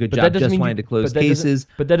doing a good job, just wanting to close cases.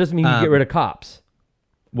 But that doesn't mean you get rid of cops.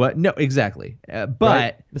 What? No, exactly. But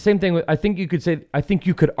right? The same thing. I think you could say. I think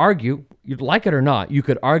you could argue. You'd like it or not. You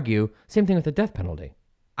could argue. Same thing with the death penalty.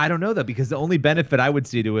 I don't know though, because the only benefit I would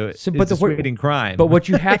see to it is dissuading crime. But what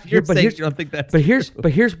you have to, you don't think that's. But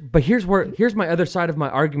here's my other side of my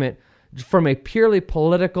argument from a purely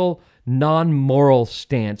political, non-moral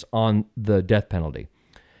stance on the death penalty.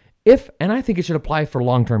 And I think it should apply for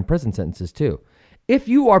long-term prison sentences too. If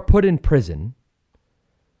you are put in prison,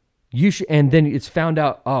 and then it's found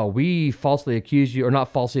out, we falsely accused you, or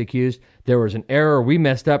not falsely accused. There was an error. We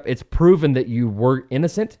messed up. It's proven that you were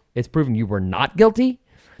innocent. It's proven you were not guilty.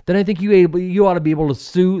 Then I think you ought to be able to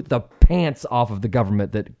sue the pants off of the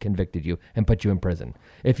government that convicted you and put you in prison.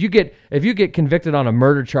 If you get convicted on a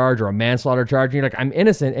murder charge or a manslaughter charge, and you're like, I'm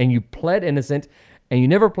innocent, and you pled innocent, and you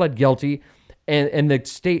never pled guilty, and the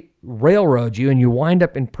state railroads you, and you wind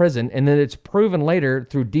up in prison, and then it's proven later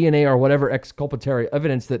through DNA or whatever exculpatory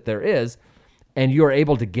evidence that there is, and you are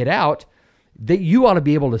able to get out, that you ought to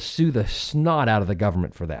be able to sue the snot out of the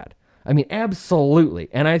government for that. I mean, absolutely.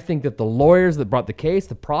 And I think that the lawyers that brought the case,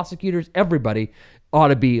 the prosecutors, everybody ought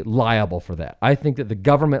to be liable for that. I think that the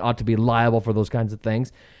government ought to be liable for those kinds of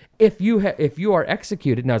things. If you are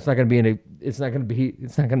executed, now it's not going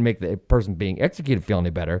to make the person being executed feel any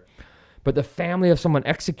better, but the family of someone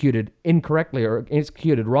executed incorrectly or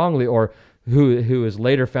executed wrongly, or who is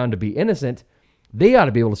later found to be innocent, they ought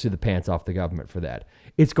to be able to sue the pants off the government for that.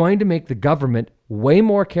 It's going to make the government way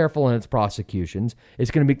more careful in its prosecutions.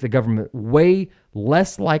 It's going to make the government way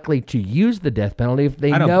less likely to use the death penalty if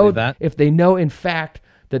they know in fact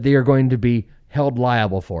that they are going to be held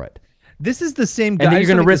liable for it. This is the same guy. And then you're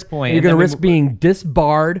going to risk being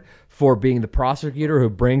disbarred for being the prosecutor who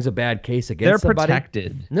brings a bad case against somebody. They're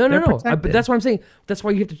protected. No. But that's what I'm saying. That's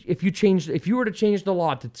why you have to. If you were to change the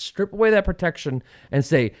law to strip away that protection and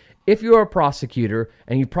say, if you are a prosecutor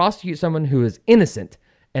and you prosecute someone who is innocent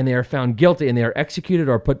and they are found guilty and they are executed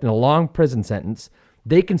or put in a long prison sentence,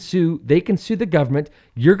 they can sue the government.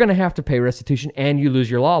 You're going to have to pay restitution and you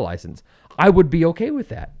lose your law license. I would be okay with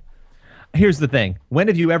that. Here's the thing. When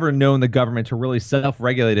have you ever known the government to really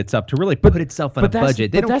self-regulate itself, to really put itself on a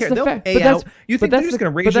budget? They don't care. They'll pay out. You think they're just going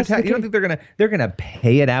to raise your tax? You don't think they're going to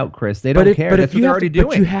pay it out, Chris? They don't care. That's what they're already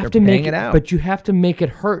doing. They're paying it out. But you have to make it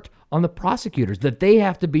hurt on the prosecutors, that they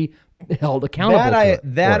have to be held accountable. I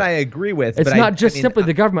agree with. It's not just simply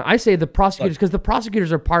the government. I say the prosecutors, because the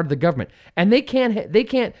prosecutors are part of the government, and they can't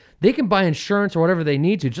They can buy insurance or whatever they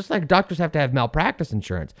need to, just like doctors have to have malpractice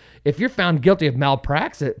insurance. If you're found guilty of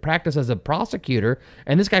malpractice as a prosecutor,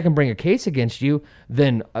 and this guy can bring a case against you,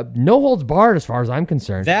 then no holds barred as far as I'm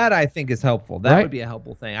concerned. That I think is helpful. That Right. would be a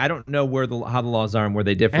helpful thing. I don't know how the laws are and where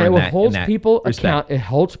they differ. And in it that, holds in that people respect. It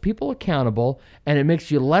holds people accountable, and it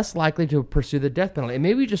makes you less likely to pursue the death penalty. And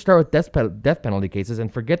maybe you just start with death penalty cases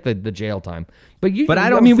and forget the jail time. But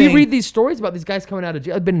I don't we think- read these stories about these guys coming out of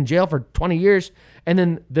jail, been in jail for 20 years, and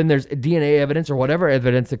then there's DNA evidence or whatever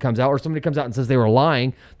evidence that comes out, or somebody comes out and says they were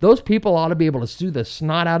lying. Those people ought to be able to sue the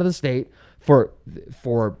snot out of the state for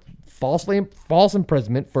false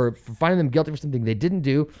imprisonment, for finding them guilty for something they didn't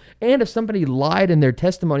do. And if somebody lied in their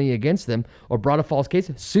testimony against them or brought a false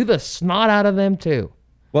case, sue the snot out of them too.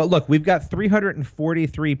 Well, look, we've got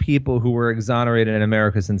 343 people who were exonerated in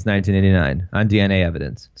America since 1989 on DNA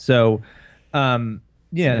evidence. So,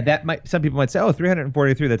 some people might say, oh,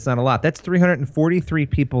 343, that's not a lot. That's 343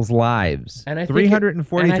 people's lives. And I think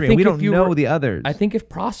 343, and we don't know the others. I think if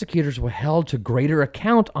prosecutors were held to greater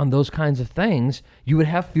account on those kinds of things, you would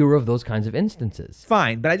have fewer of those kinds of instances.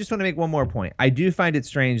 Fine, but I just want to make one more point. I do find it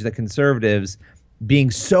strange that conservatives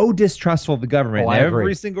being so distrustful of the government in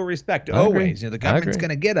every single respect, always, the government's going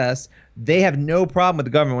to get us. They have no problem with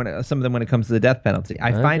the government, some of them, when it comes to the death penalty.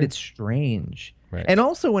 I find it strange. Right. And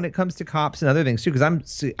also when it comes to cops and other things too,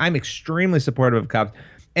 because I'm extremely supportive of cops,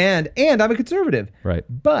 and I'm a conservative. Right.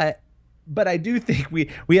 But I do think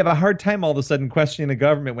we have a hard time all of a sudden questioning the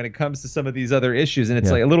government when it comes to some of these other issues, and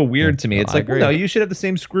it's like a little weird to me. It's like, well, no, you should have the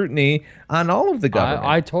same scrutiny on all of the government.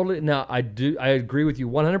 I agree with you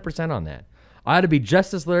 100% on that. I ought to be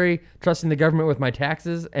just as leery trusting the government with my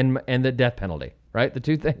taxes and the death penalty, right? The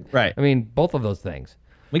two things. Right. I mean, both of those things.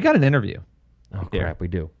 We got an interview. Oh, crap, we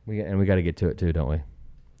do. We got to get to it too, don't we?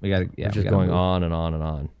 We got to, We're just going on and on and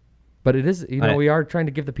on. But it is, we are trying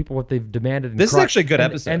to give the people what they've demanded. This is actually a good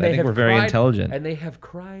episode. I think we're very intelligent. And they have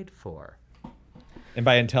cried for. And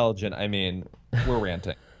by intelligent, I mean we're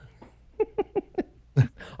ranting.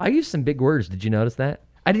 I used some big words. Did you notice that?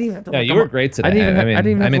 I didn't even have to. Yeah, you were great today. I didn't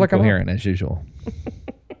even have to look incoherent as usual.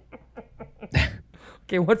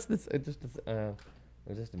 Okay, what's this? Just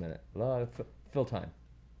a minute. Fill time.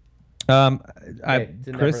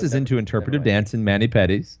 Chris is into interpretive dance and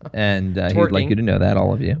mani-pedis, and he'd like you to know that,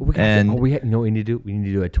 all of you. We need to do? We need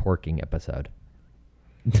to do a twerking episode.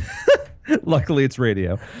 Luckily, it's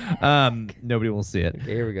radio. Nobody will see it.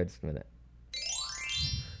 Okay, here we go. Just a minute.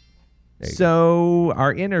 So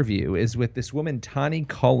our interview is with this woman, Tani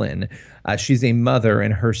Cullen. She's a mother,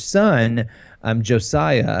 and her son,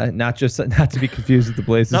 Josiah, not to be confused with the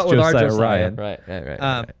Blazes, not with Josiah, our Josiah Ryan.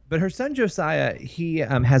 Right. But her son, Josiah, he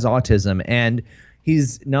has autism, and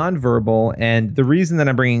he's nonverbal. And the reason that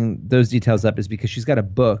I'm bringing those details up is because she's got a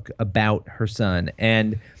book about her son.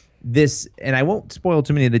 And I won't spoil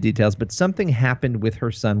too many of the details, but something happened with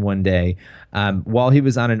her son one day while he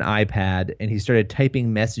was on an iPad, and he started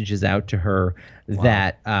typing messages out to her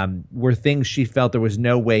that were things she felt there was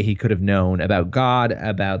no way he could have known about God,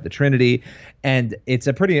 about the Trinity. And it's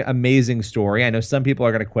a pretty amazing story. I know some people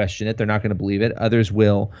are going to question it. They're not going to believe it. Others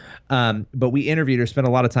will. But we interviewed her, spent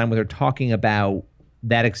a lot of time with her talking about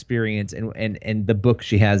that experience and the book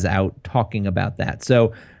she has out talking about that.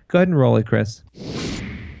 So go ahead and roll it, Chris.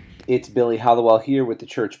 It's Billy Hollowell here with the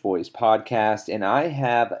Church Boys podcast, and I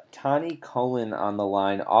have Tani Cullen on the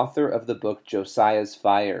line, author of the book Josiah's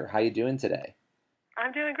Fire. How you doing today?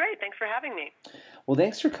 I'm doing great. Thanks for having me. Well,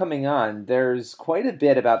 thanks for coming on. There's quite a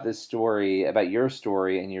bit about this story, about your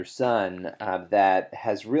story and your son, that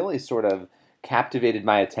has really sort of captivated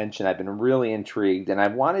my attention. I've been really intrigued, and I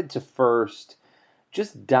wanted to first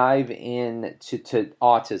just dive in to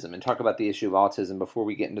autism and talk about the issue of autism before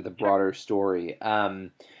we get into the broader story.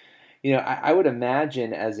 I would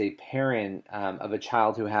imagine as a parent of a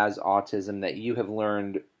child who has autism that you have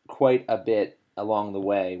learned quite a bit along the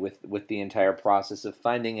way with the entire process of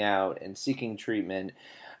finding out and seeking treatment.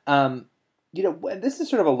 This is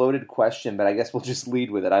sort of a loaded question, but I guess we'll just lead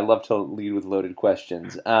with it. I love to lead with loaded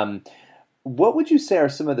questions. What would you say are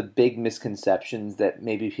some of the big misconceptions that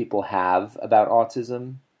maybe people have about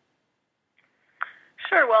autism?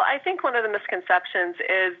 Sure. Well, I think one of the misconceptions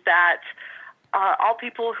is that all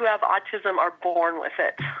people who have autism are born with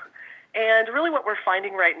it. And really what we're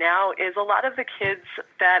finding right now is a lot of the kids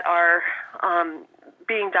that are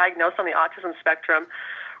being diagnosed on the autism spectrum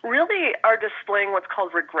really are displaying what's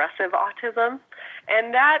called regressive autism.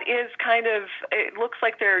 And that is it looks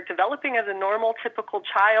like they're developing as a normal, typical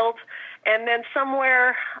child. And then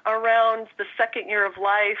somewhere around the second year of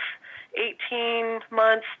life, 18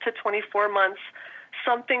 months to 24 months,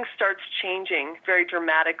 something starts changing very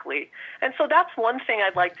dramatically. And so that's one thing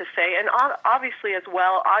I'd like to say. And obviously as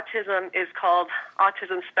well, autism is called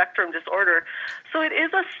autism spectrum disorder. So it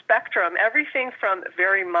is a spectrum, everything from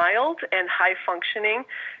very mild and high functioning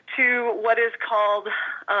to what is called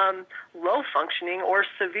low functioning or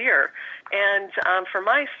severe. And for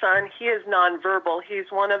my son, he is nonverbal.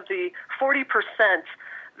 He's one of the 40%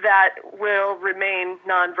 that will remain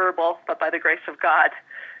nonverbal, but by the grace of God.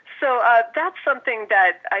 So that's something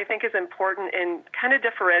that I think is important in kind of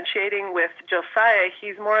differentiating with Josiah.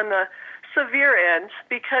 He's more on the severe end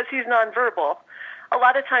because he's nonverbal. A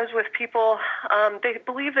lot of times with people, they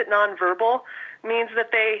believe that nonverbal means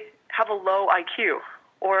that they have a low IQ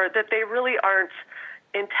or that they really aren't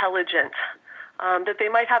intelligent, that they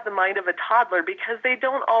might have the mind of a toddler because they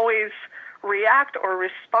don't always react or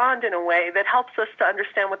respond in a way that helps us to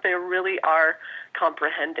understand what they really are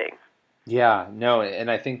comprehending. Yeah, no,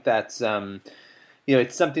 and I think that's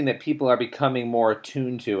it's something that people are becoming more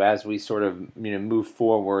attuned to as we sort of move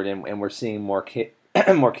forward, and we're seeing more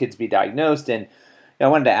more kids be diagnosed. And I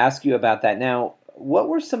wanted to ask you about that. Now, what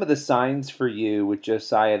were some of the signs for you with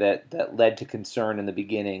Josiah that led to concern in the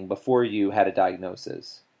beginning before you had a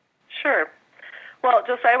diagnosis? Sure. Well,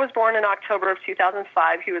 Josiah was born in October of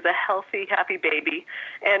 2005. He was a healthy, happy baby.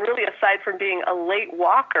 And really, aside from being a late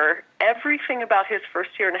walker, everything about his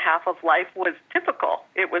first year and a half of life was typical.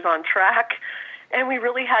 It was on track, and we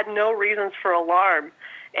really had no reasons for alarm.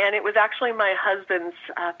 And it was actually my husband's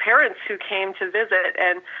parents who came to visit,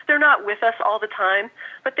 and they're not with us all the time,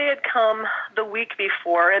 but they had come the week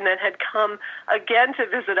before and then had come again to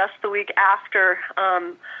visit us the week after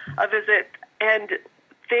a visit, and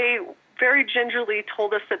they very gingerly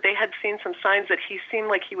told us that they had seen some signs that he seemed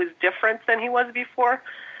like he was different than he was before,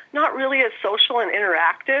 not really as social and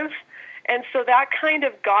interactive. And so that kind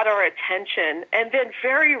of got our attention. And then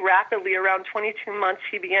very rapidly, around 22 months,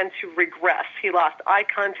 he began to regress. He lost eye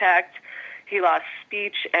contact, he lost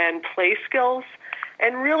speech and play skills.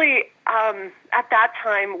 And really, at that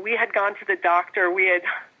time, we had gone to the doctor. We had,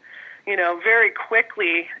 very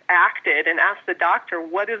quickly acted and asked the doctor,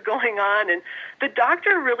 what is going on? And the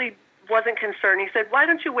doctor really wasn't concerned. He said, why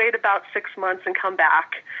don't you wait about 6 months and come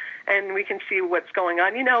back and we can see what's going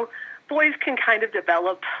on. Boys can kind of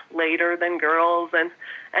develop later than girls and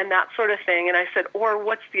that sort of thing. And I said, or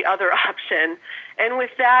what's the other option? And with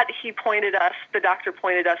that, the doctor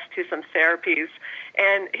pointed us to some therapies.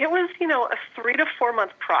 And it was, a 3 to 4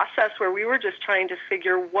 month process where we were just trying to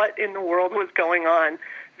figure what in the world was going on.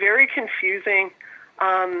 Very confusing.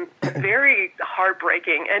 Very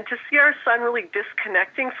heartbreaking, and to see our son really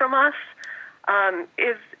disconnecting from us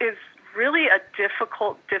is really a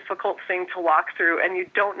difficult thing to walk through, and you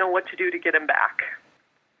don't know what to do to get him back.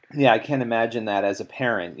 Yeah, I can't imagine that as a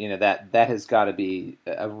parent. That has got to be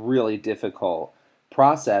a really difficult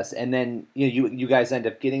process. And then you guys end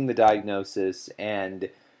up getting the diagnosis, and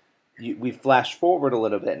we flash forward a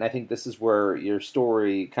little bit, and I think this is where your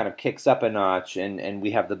story kind of kicks up a notch, and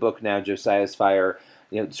we have the book now, Josiah's Fire,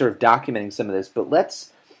 sort of documenting some of this. But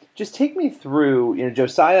let's just take me through,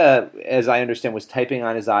 Josiah, as I understand, was typing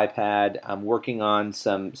on his iPad, working on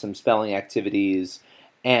some spelling activities,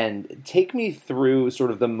 and take me through sort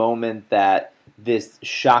of the moment that this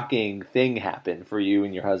shocking thing happened for you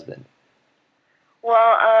and your husband.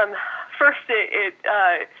 Well, first, it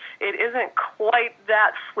isn't quite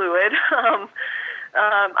that fluid.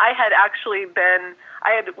 I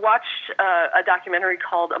had watched a documentary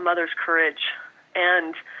called A Mother's Courage,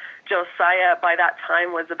 and Josiah by that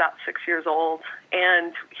time was about 6 years old,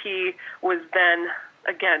 and he was then,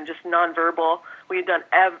 again, just nonverbal. We had done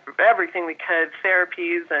everything we could,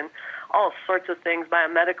 therapies and all sorts of things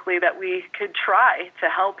biomedically that we could try to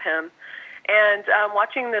help him. And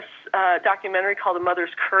watching this documentary called A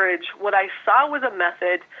Mother's Courage, what I saw was a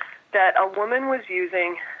method that a woman was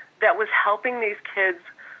using that was helping these kids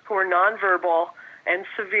who were nonverbal and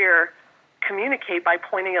severe communicate by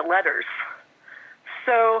pointing at letters.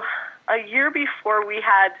 So a year before we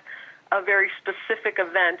had a very specific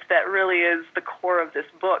event that really is the core of this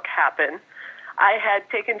book happen, I had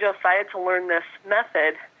taken Josiah to learn this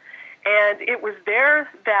method, and it was there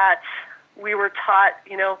that we were taught,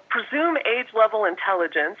 presume age-level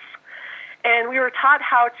intelligence, and we were taught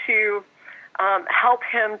how to help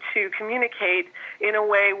him to communicate in a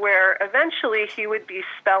way where eventually he would be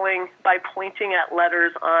spelling by pointing at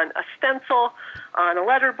letters on a stencil, on a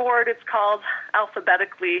letterboard, it's called,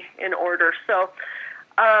 alphabetically in order. So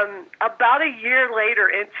about a year later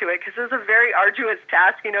into it, because it was a very arduous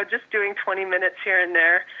task, just doing 20 minutes here and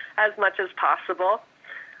there as much as possible,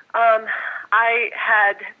 I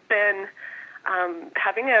had been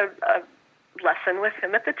having a lesson with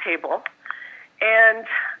him at the table, And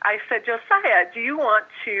I said, Josiah, do you want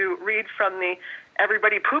to read from the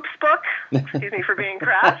Everybody Poops book? Excuse me for being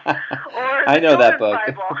crass. Or I know that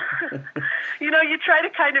Children's book. Bible. You try to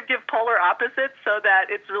kind of give polar opposites so that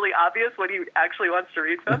it's really obvious what he actually wants to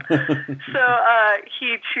read from. So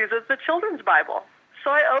he chooses the Children's Bible. So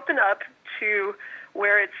I open up to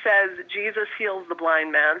where it says, Jesus heals the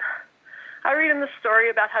blind man. I read him the story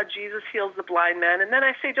about how Jesus heals the blind man, and then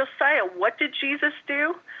I say, Josiah, what did Jesus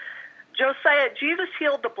do? Josiah, Jesus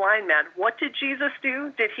healed the blind man. What did Jesus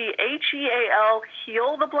do? Did he H-E-A-L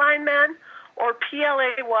heal the blind man, or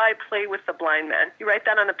P-L-A-Y play with the blind man? You write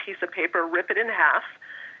that on a piece of paper, rip it in half,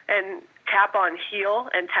 and tap on heal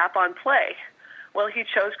and tap on play. Well, he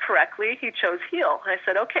chose correctly. He chose heal. I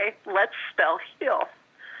said, okay, let's spell heal.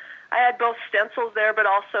 I had both stencils there, but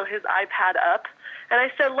also his iPad up. And I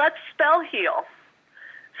said, let's spell heal.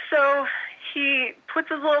 So he puts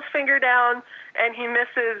his little finger down, and he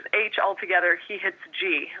misses H altogether. He hits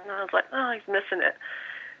G. And I was like, oh, he's missing it.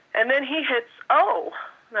 And then he hits O.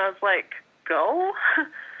 And I was like, go?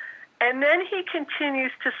 And then he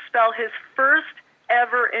continues to spell his first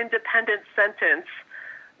ever independent sentence,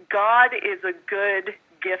 God is a good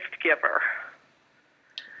gift giver.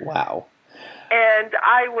 Wow. And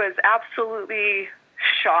I was absolutely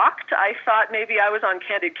shocked. I thought maybe I was on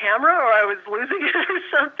candid camera or I was losing it or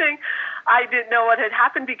something. I didn't know what had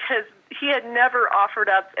happened because he had never offered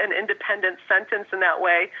up an independent sentence in that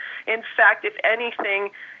way. In fact, if anything,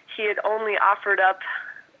 he had only offered up,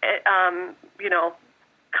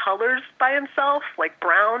 colors by himself, like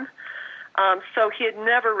brown. So he had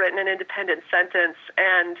never written an independent sentence,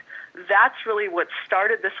 and that's really what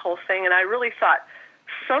started this whole thing. And I really thought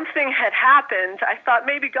something had happened. I thought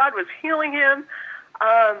maybe God was healing him.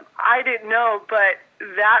 I didn't know, but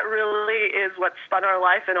that really is what spun our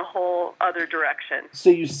life in a whole other direction. So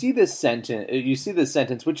you see this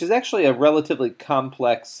sentence, which is actually a relatively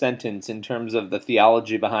complex sentence in terms of the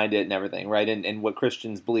theology behind it and everything, right? And what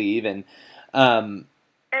Christians believe, and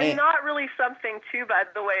not really something, too, by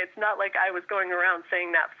the way. It's not like I was going around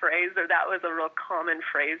saying that phrase, or that was a real common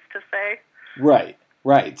phrase to say. Right.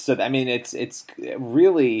 So, I mean, it's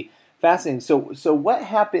really fascinating. So what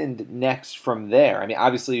happened next from there? I mean,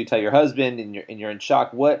 obviously you tell your husband, and you're in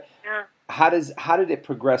shock. Yeah. How did it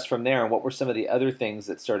progress from there, and what were some of the other things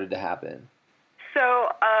that started to happen? So,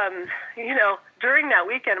 during that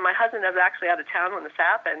weekend, my husband was actually out of town when this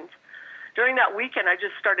happened. During that weekend, I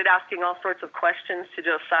just started asking all sorts of questions to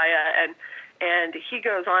Josiah, and he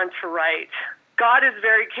goes on to write, God is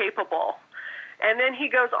very capable. And then he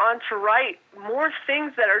goes on to write more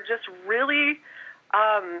things that are just really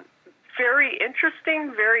very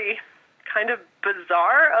interesting, very kind of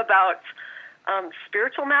bizarre about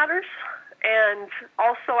spiritual matters. And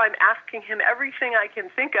also I'm asking him everything I can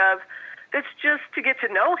think of that's just to get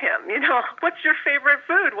to know him. What's your favorite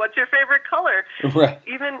food? What's your favorite color? Right.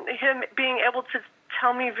 Even him being able to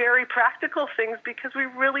tell me very practical things because we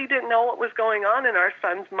really didn't know what was going on in our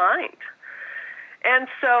son's mind. And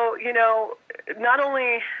so, not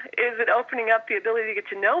only is it opening up the ability to get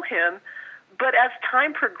to know him, but as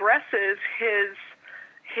time progresses,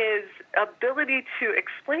 his ability to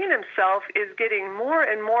explain himself is getting more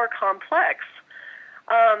and more complex.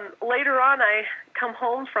 Later on, I come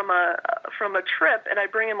home from a trip, and I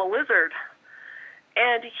bring him a lizard.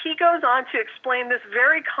 And he goes on to explain this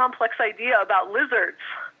very complex idea about lizards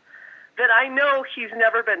that I know he's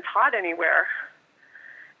never been taught anywhere.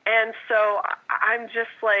 And so I'm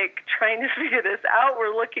just like trying to figure this out.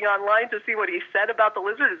 We're looking online to see what he said about the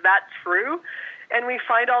lizard. Is that true? And we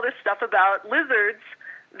find all this stuff about lizards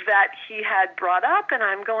that he had brought up, and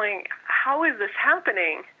I'm going, how is this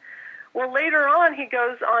happening? Well, later on, he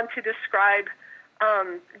goes on to describe,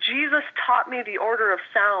 Jesus taught me the order of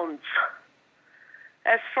sounds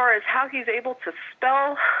as far as how he's able to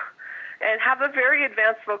spell and have a very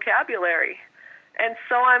advanced vocabulary. And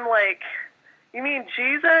so I'm like, you mean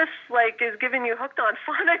Jesus, is giving you hooked on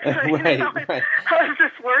phonics? Right. How is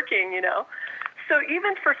this working, So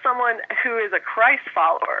even for someone who is a Christ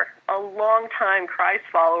follower, a long-time Christ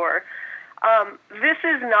follower, this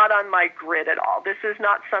is not on my grid at all. This is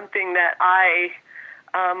not something that I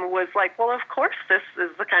was like, well, of course this is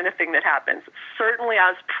the kind of thing that happens. Certainly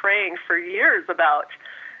I was praying for years about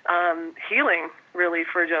healing, really,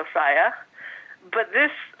 for Josiah. But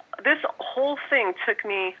this whole thing took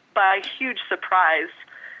me by huge surprise.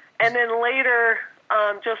 And then later,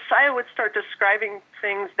 Josiah would start describing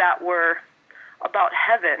things that were about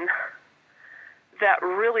heaven that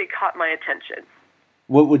really caught my attention.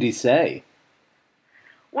 What would he say?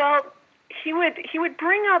 Well, he would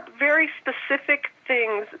bring up very specific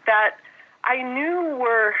things that I knew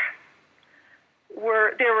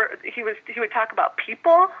he would talk about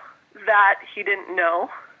people that he didn't know.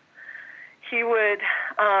 He would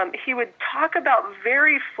talk about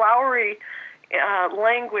very flowery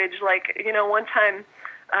language. Like, one time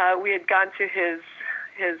we had gone to his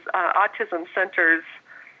autism center's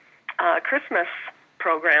Christmas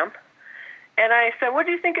program, and I said, "What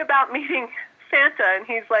do you think about meeting Santa?" And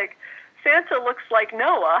he's like, "Santa looks like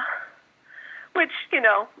Noah," which,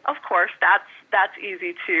 of course, that's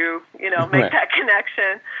easy to, make Right. that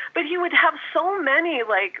connection. But he would have so many,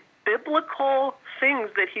 like, biblical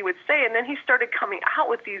things that he would say, and then he started coming out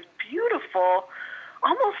with these beautiful,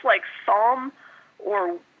 almost like Psalm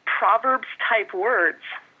or Proverbs type words.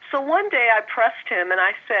 So one day I pressed him and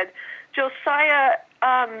I said, "Josiah,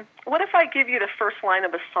 what if I give you the first line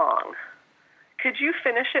of a song? Could you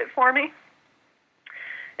finish it for me?"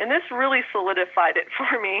 And this really solidified it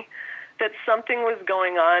for me that something was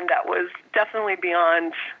going on that was definitely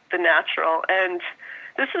beyond the natural. And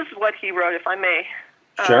this is what he wrote, if I may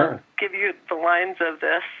Sure. give you the lines of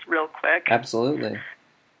this real quick. Absolutely.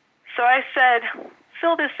 So I said,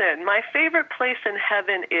 "Fill this in. My favorite place in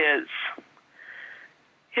heaven is..."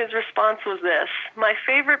 His response was this: "My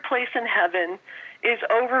favorite place in heaven is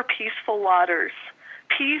over peaceful waters.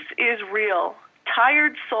 Peace is real.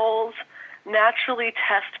 Tired souls naturally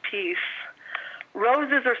test peace.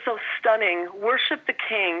 Roses are so stunning. Worship the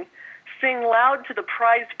King. Sing loud to the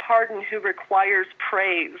prized pardon who requires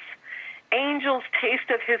praise. Angels taste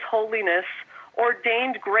of his holiness,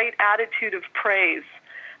 ordained great attitude of praise.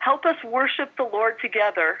 Help us worship the Lord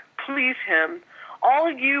together. Please him. All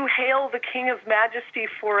you hail the King of majesty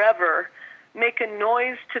forever. Make a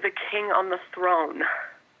noise to the King on the throne."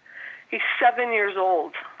 He's 7 years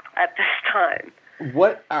old at this time.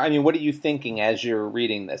 What are you thinking as you're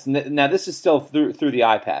reading this? Now, this is still through the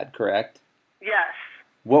iPad, correct? Yes.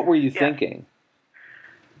 What were you Yes. thinking?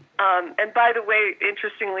 And by the way,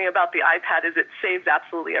 interestingly about the iPad is it saves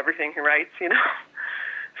absolutely everything he writes,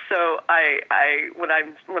 So when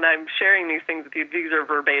I'm sharing these things with you, these are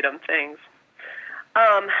verbatim things.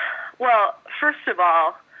 Well, first of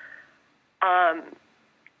all,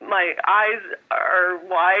 my eyes are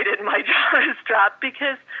wide and my jaw is dropped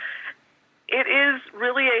because it is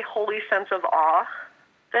really a holy sense of awe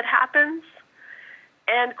that happens.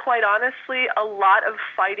 And quite honestly, a lot of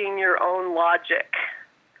fighting your own logic.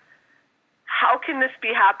 How can this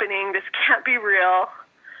be happening? This can't be real.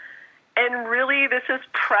 And really, this has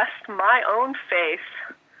pressed my own faith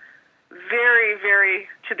very, very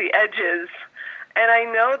to the edges. And I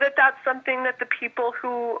know that that's something that the people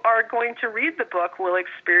who are going to read the book will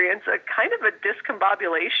experience, a kind of a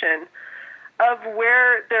discombobulation of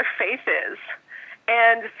where their faith is.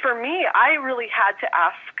 And for me, I really had to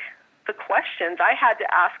ask the questions. I had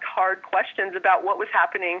to ask hard questions about what was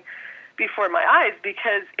happening before my eyes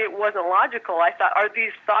because it wasn't logical. I thought, are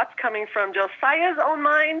these thoughts coming from Josiah's own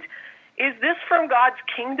mind? Is this from God's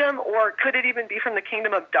kingdom, or could it even be from the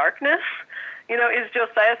kingdom of darkness? Is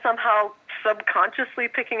Josiah somehow subconsciously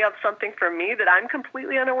picking up something from me that I'm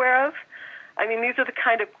completely unaware of? I mean, these are the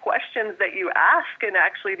kind of questions that you ask, and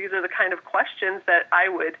actually these are the kind of questions that I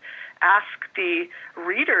would ask the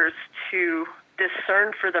readers to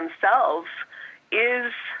discern for themselves.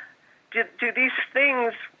 Do these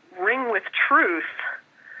things ring with truth?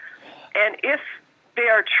 And if they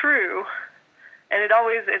are true, and it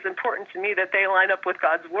always is important to me that they line up with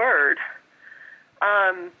God's word,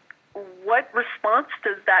 what response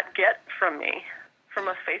does that get from me, from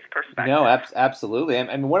a faith perspective? No, absolutely. I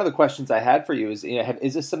mean, one of the questions I had for you is,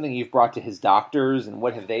 is this something you've brought to his doctors, and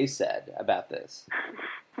what have they said about this?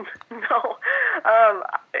 No,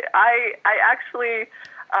 I actually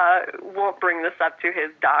won't bring this up to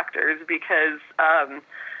his doctors because,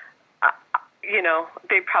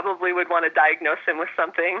 they probably would want to diagnose him with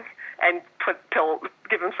something and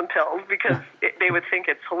give him some pills because they would think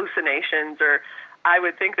it's hallucinations, or I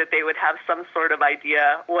would think that they would have some sort of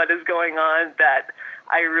idea what is going on that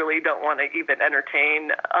I really don't want to even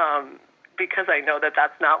entertain because I know that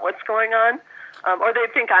that's not what's going on. Or they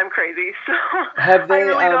think I'm crazy. So I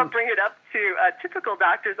really don't bring it up to typical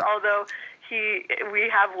doctors, although we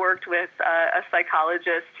have worked with a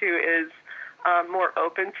psychologist who is more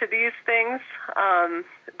open to these things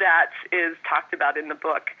that is talked about in the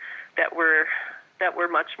book that we're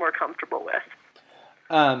much more comfortable with.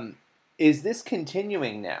 Is this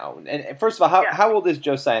continuing now? And first of all, how old is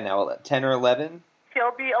Josiah now? 10 or 11?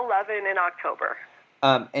 He'll be 11 in October.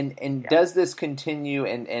 And does this continue,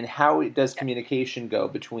 and how does communication go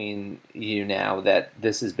between you now that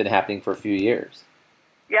this has been happening for a few years?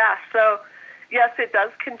 Yeah, so yes, it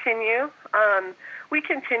does continue. We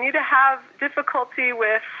continue to have difficulty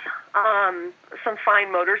with some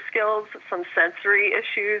fine motor skills, some sensory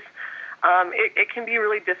issues. It can be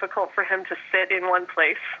really difficult for him to sit in one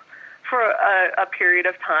place for a period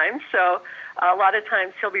of time. So a lot of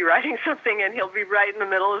times he'll be writing something and he'll be right in the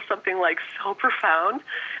middle of something like so profound,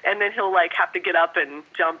 and then he'll like have to get up and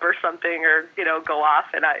jump or something, or go off,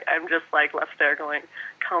 and I'm just like left there going,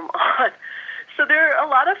 come on. So there are a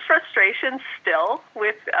lot of frustrations still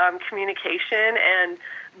with communication and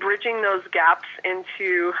bridging those gaps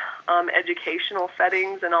into educational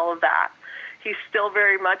settings and all of that. He still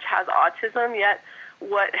very much has autism, yet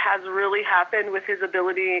what has really happened with his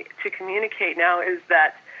ability to communicate now is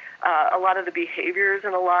that a lot of the behaviors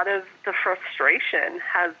and a lot of the frustration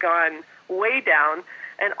has gone way down,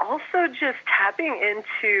 and also just tapping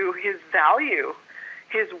into his value,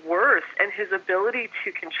 his worth, and his ability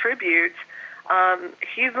to contribute.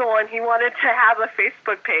 He's the one, he wanted to have a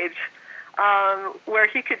Facebook page where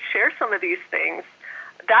he could share some of these things.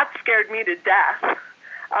 That scared me to death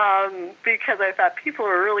because I thought people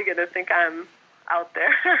are really going to think I'm out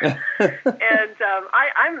there. And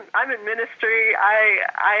I'm in ministry.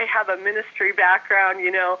 I have a ministry background,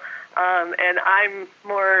 and I'm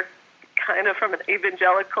more kind of from an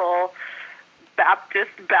evangelical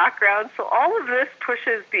Baptist background. So all of this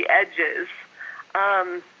pushes the edges.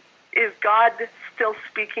 Is God still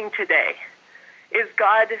speaking today? Is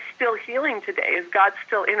God still healing today? Is God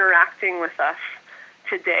still interacting with us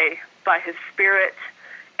today by His Spirit?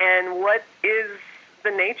 And what is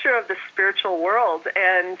the nature of the spiritual world?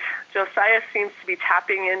 And Josiah seems to be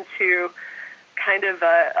tapping into kind of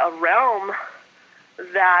a realm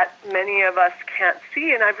that many of us can't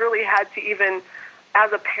see. And I've really had to, even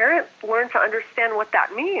as a parent, learn to understand what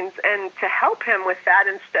that means and to help him with that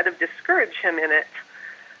instead of discourage him in it.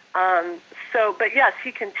 But yes,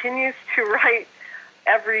 he continues to write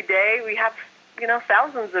every day. We have,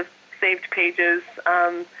 thousands of saved pages,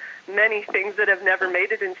 many things that have never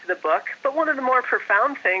made it into the book. But one of the more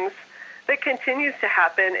profound things that continues to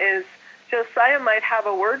happen is Josiah might have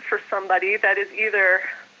a word for somebody that is either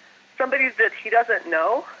somebody that he doesn't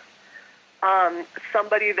know,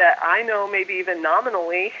 somebody that I know maybe even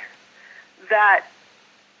nominally, that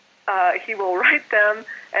he will write them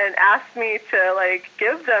and ask me to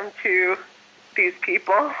give them to these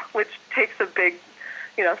people, which takes a big,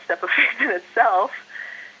 step of faith in itself.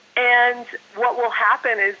 And what will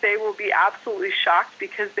happen is they will be absolutely shocked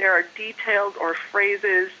because there are details or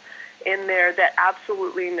phrases in there that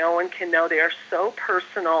absolutely no one can know. They are so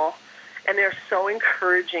personal and they're so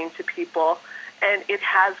encouraging to people. And it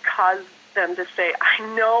has caused them to say,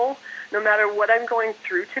 I know no matter what I'm going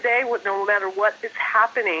through today, no matter what is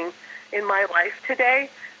happening in my life today,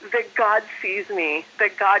 that God sees me,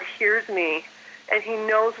 that God hears me, and He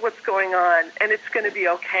knows what's going on, and it's going to be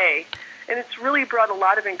okay. And it's really brought a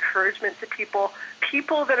lot of encouragement to people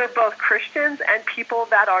that are both Christians and people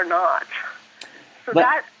that are not. So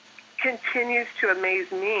that continues to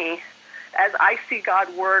amaze me as I see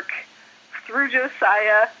God work through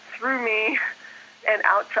Josiah, through me, and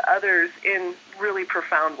out to others in really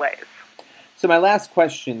profound ways. So my last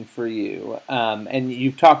question for you, and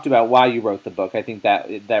you've talked about why you wrote the book. I think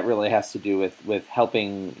that really has to do with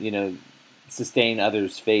helping, sustain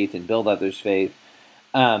others' faith and build others' faith.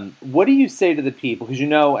 What do you say to the people? Because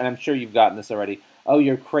and I'm sure you've gotten this already, oh,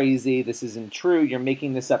 you're crazy, this isn't true, you're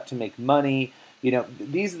making this up to make money.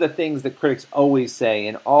 These are the things that critics always say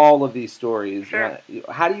in all of these stories. Sure.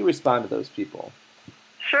 How do you respond to those people?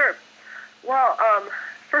 Sure. Well,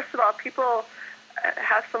 first of all, people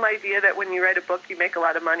have some idea that when you write a book, you make a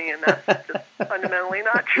lot of money, and that's just fundamentally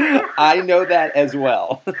not true. I know that as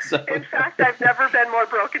well. So. In fact, I've never been more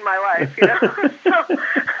broke in my life,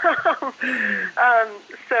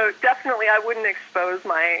 So definitely I wouldn't expose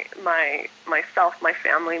myself, my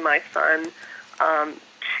family, my son,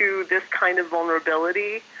 to this kind of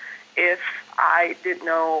vulnerability if I didn't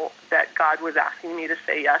know that God was asking me to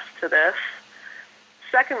say yes to this.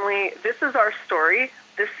 Secondly, this is our story.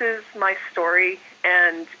 This is my story,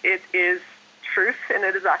 and it is truth, and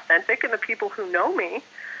it is authentic, and the people who know me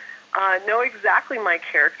know exactly my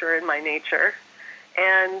character and my nature.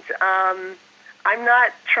 And I'm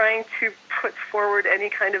not trying to put forward any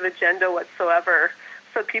kind of agenda whatsoever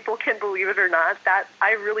so people can believe it or not. That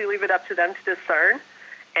I really leave it up to them to discern.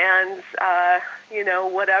 And,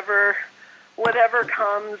 whatever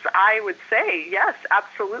comes, I would say, yes,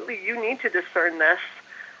 absolutely, you need to discern this.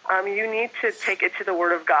 You need to take it to the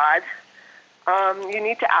Word of God. You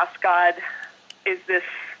need to ask God, is this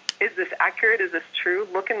accurate? Is this true?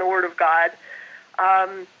 Look in the Word of God.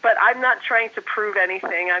 But I'm not trying to prove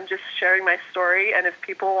anything. I'm just sharing my story, and if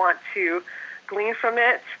people want to glean from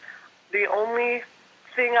it, the only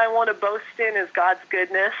thing I want to boast in is God's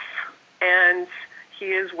goodness, and He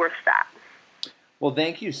is worth that. Well,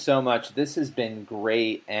 thank you so much. This has been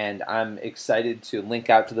great, and I'm excited to link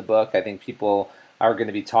out to the book. I think people are going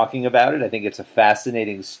to be talking about it. I think it's a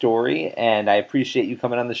fascinating story, and I appreciate you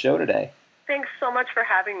coming on the show today. Thanks so much for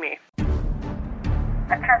having me.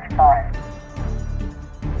 The Church Boys.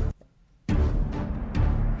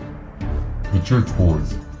 The Church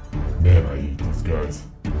Boys. Man, I hate these guys.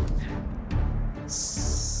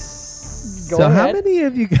 So how many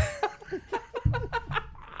of you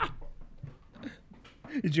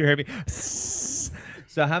Did you hear me?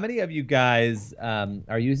 So how many of you guys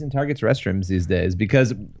are using Target's restrooms these days?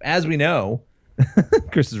 Because as we know,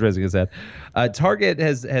 Chris is raising his head. Target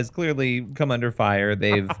has clearly come under fire.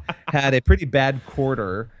 They've had a pretty bad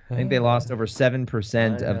quarter. I think they lost over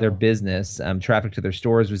 7% of their business. Traffic to their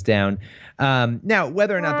stores was down. Now,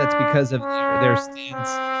 whether or not that's because of their stance.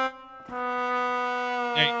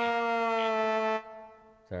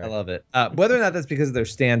 I love it. Whether or not that's because of their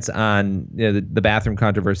stance on the bathroom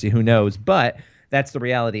controversy, who knows? But that's the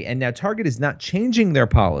reality. And now Target is not changing their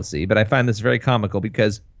policy, but I find this very comical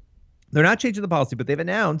because they're not changing the policy, but they've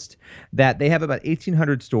announced that they have about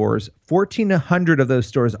 1,800 stores. 1,400 of those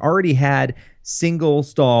stores already had single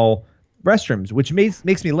stall restrooms, which makes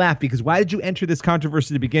me laugh because why did you enter this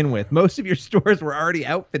controversy to begin with? Most of your stores were already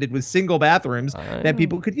outfitted with single bathrooms that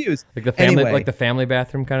people could use. Like the family, like the family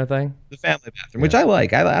bathroom kind of thing? The family bathroom, which I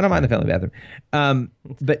like. I don't mind the family bathroom.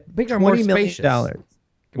 But bigger, more spacious. $20 million.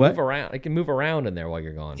 Move around. It can move around in there while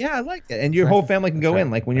you're gone. Yeah, I like it. And your whole family can go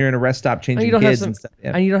in, like when you're in a rest stop changing kids and stuff.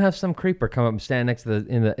 Yeah. And you don't have some creeper come up and stand next to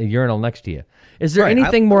in the urinal next to you. Is there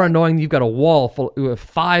anything more annoying than you've got a wall full of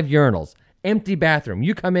 5 urinals, empty bathroom?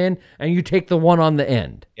 You come in and you take the one on the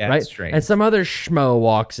end, right? Strange. And some other schmo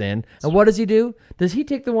walks in, and what does he do? Does he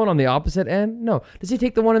take the one on the opposite end? No. Does he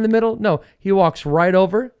take the one in the middle? No. He walks right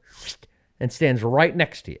over and stands right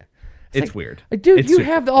next to you. It's like, weird. Dude, you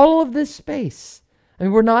have all of this space. I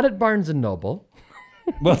mean, we're not at Barnes and Noble.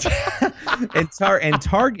 Well, and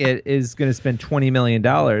Target is going to spend $20 million.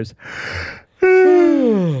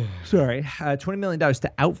 Sorry, $20 million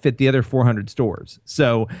to outfit the other 400 stores.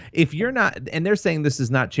 So if you're not, and they're saying this is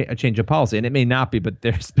not a change of policy, and it may not be, but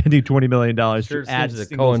they're spending $20 million to add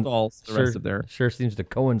single stalls to the rest of their. Sure seems to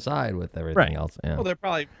coincide with everything else. Yeah.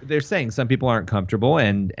 Well, they're saying some people aren't comfortable,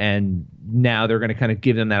 and now they're going to kind of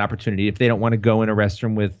give them that opportunity. If they don't want to go in a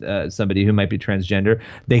restroom with somebody who might be transgender,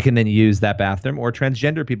 they can then use that bathroom, or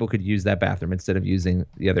transgender people could use that bathroom instead of using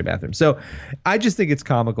the other bathroom. So I just think it's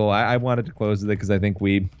comical. I wanted to close with it because I think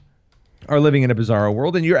we are living in a bizarre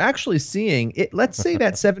world, and you're actually seeing it. Let's say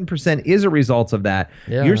that 7% is a result of that.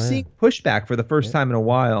 You're seeing pushback for the first time in a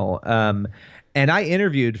while. And I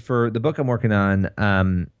interviewed for the book I'm working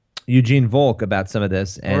on, Eugene Volk, about some of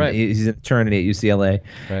this, and he's an attorney at UCLA,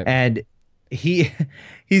 and he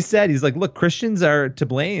said, he's like, look, Christians are to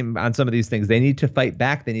blame on some of these things. They need to fight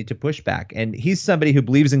back. They need to push back. And he's somebody who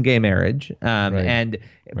believes in gay marriage,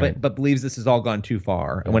 but believes this has all gone too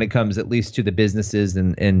far when it comes at least to the businesses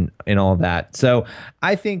and all of that. So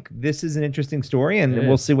I think this is an interesting story, and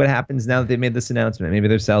we'll see what happens now that they've made this announcement. Maybe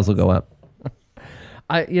their sales will go up.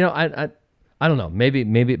 I don't know.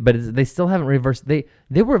 Maybe, but they still haven't reversed. They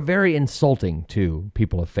were very insulting to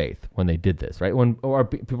people of faith when they did this, right? Or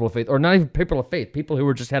people of faith, or not even people of faith, people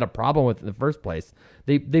who just had a problem with it in the first place.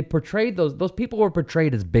 They portrayed those people were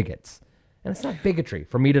portrayed as bigots, and it's not bigotry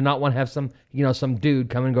for me to not want to have some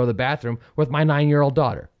dude come and go to the bathroom with my 9-year-old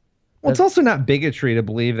daughter. Well, it's also not bigotry to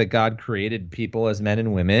believe that God created people as men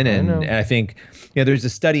and women. And I think, there's a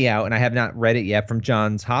study out, and I have not read it yet, from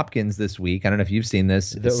Johns Hopkins this week. I don't know if you've seen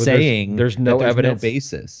this, saying there's no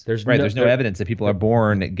basis. There's no evidence that people are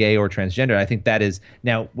born gay or transgender. I think that is,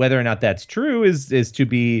 now, whether or not that's true is to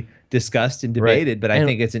be discussed and debated, but I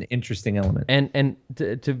think it's an interesting element. And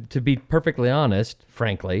to be perfectly honest,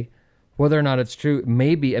 frankly, whether or not it's true,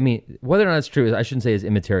 whether or not it's true, I shouldn't say is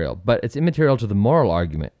immaterial, but it's immaterial to the moral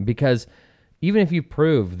argument, because even if you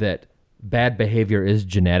prove that bad behavior is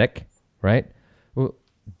genetic, right? Well,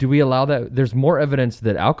 do we allow that? There's more evidence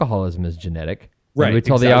that alcoholism is genetic. Right. Do we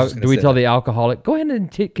tell the alcoholic, go ahead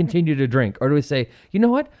and continue to drink? Or do we say, you know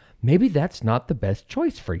what? Maybe that's not the best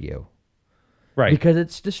choice for you. Right. Because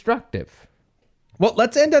it's destructive. Well,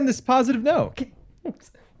 let's end on this positive note. Okay.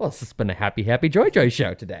 Well, this has been a happy joy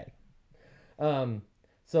show today.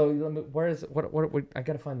 So what I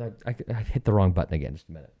gotta find I hit the wrong button again. Just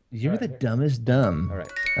a minute. You're the dumbest dumb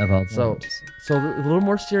of all times. So a little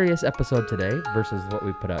more serious episode today versus what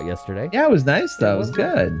we put out yesterday. Yeah, it was nice though. It was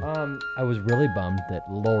good. I was really bummed that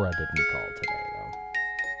Laura didn't call today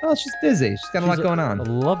Oh, she's busy. She's got a lot going A on.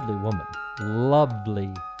 lovely woman.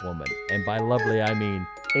 Lovely woman. And by lovely, I mean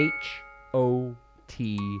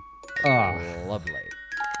H-O-T. Lovely.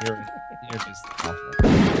 You're just awful.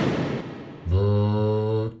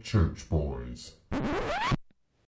 The Church Boys.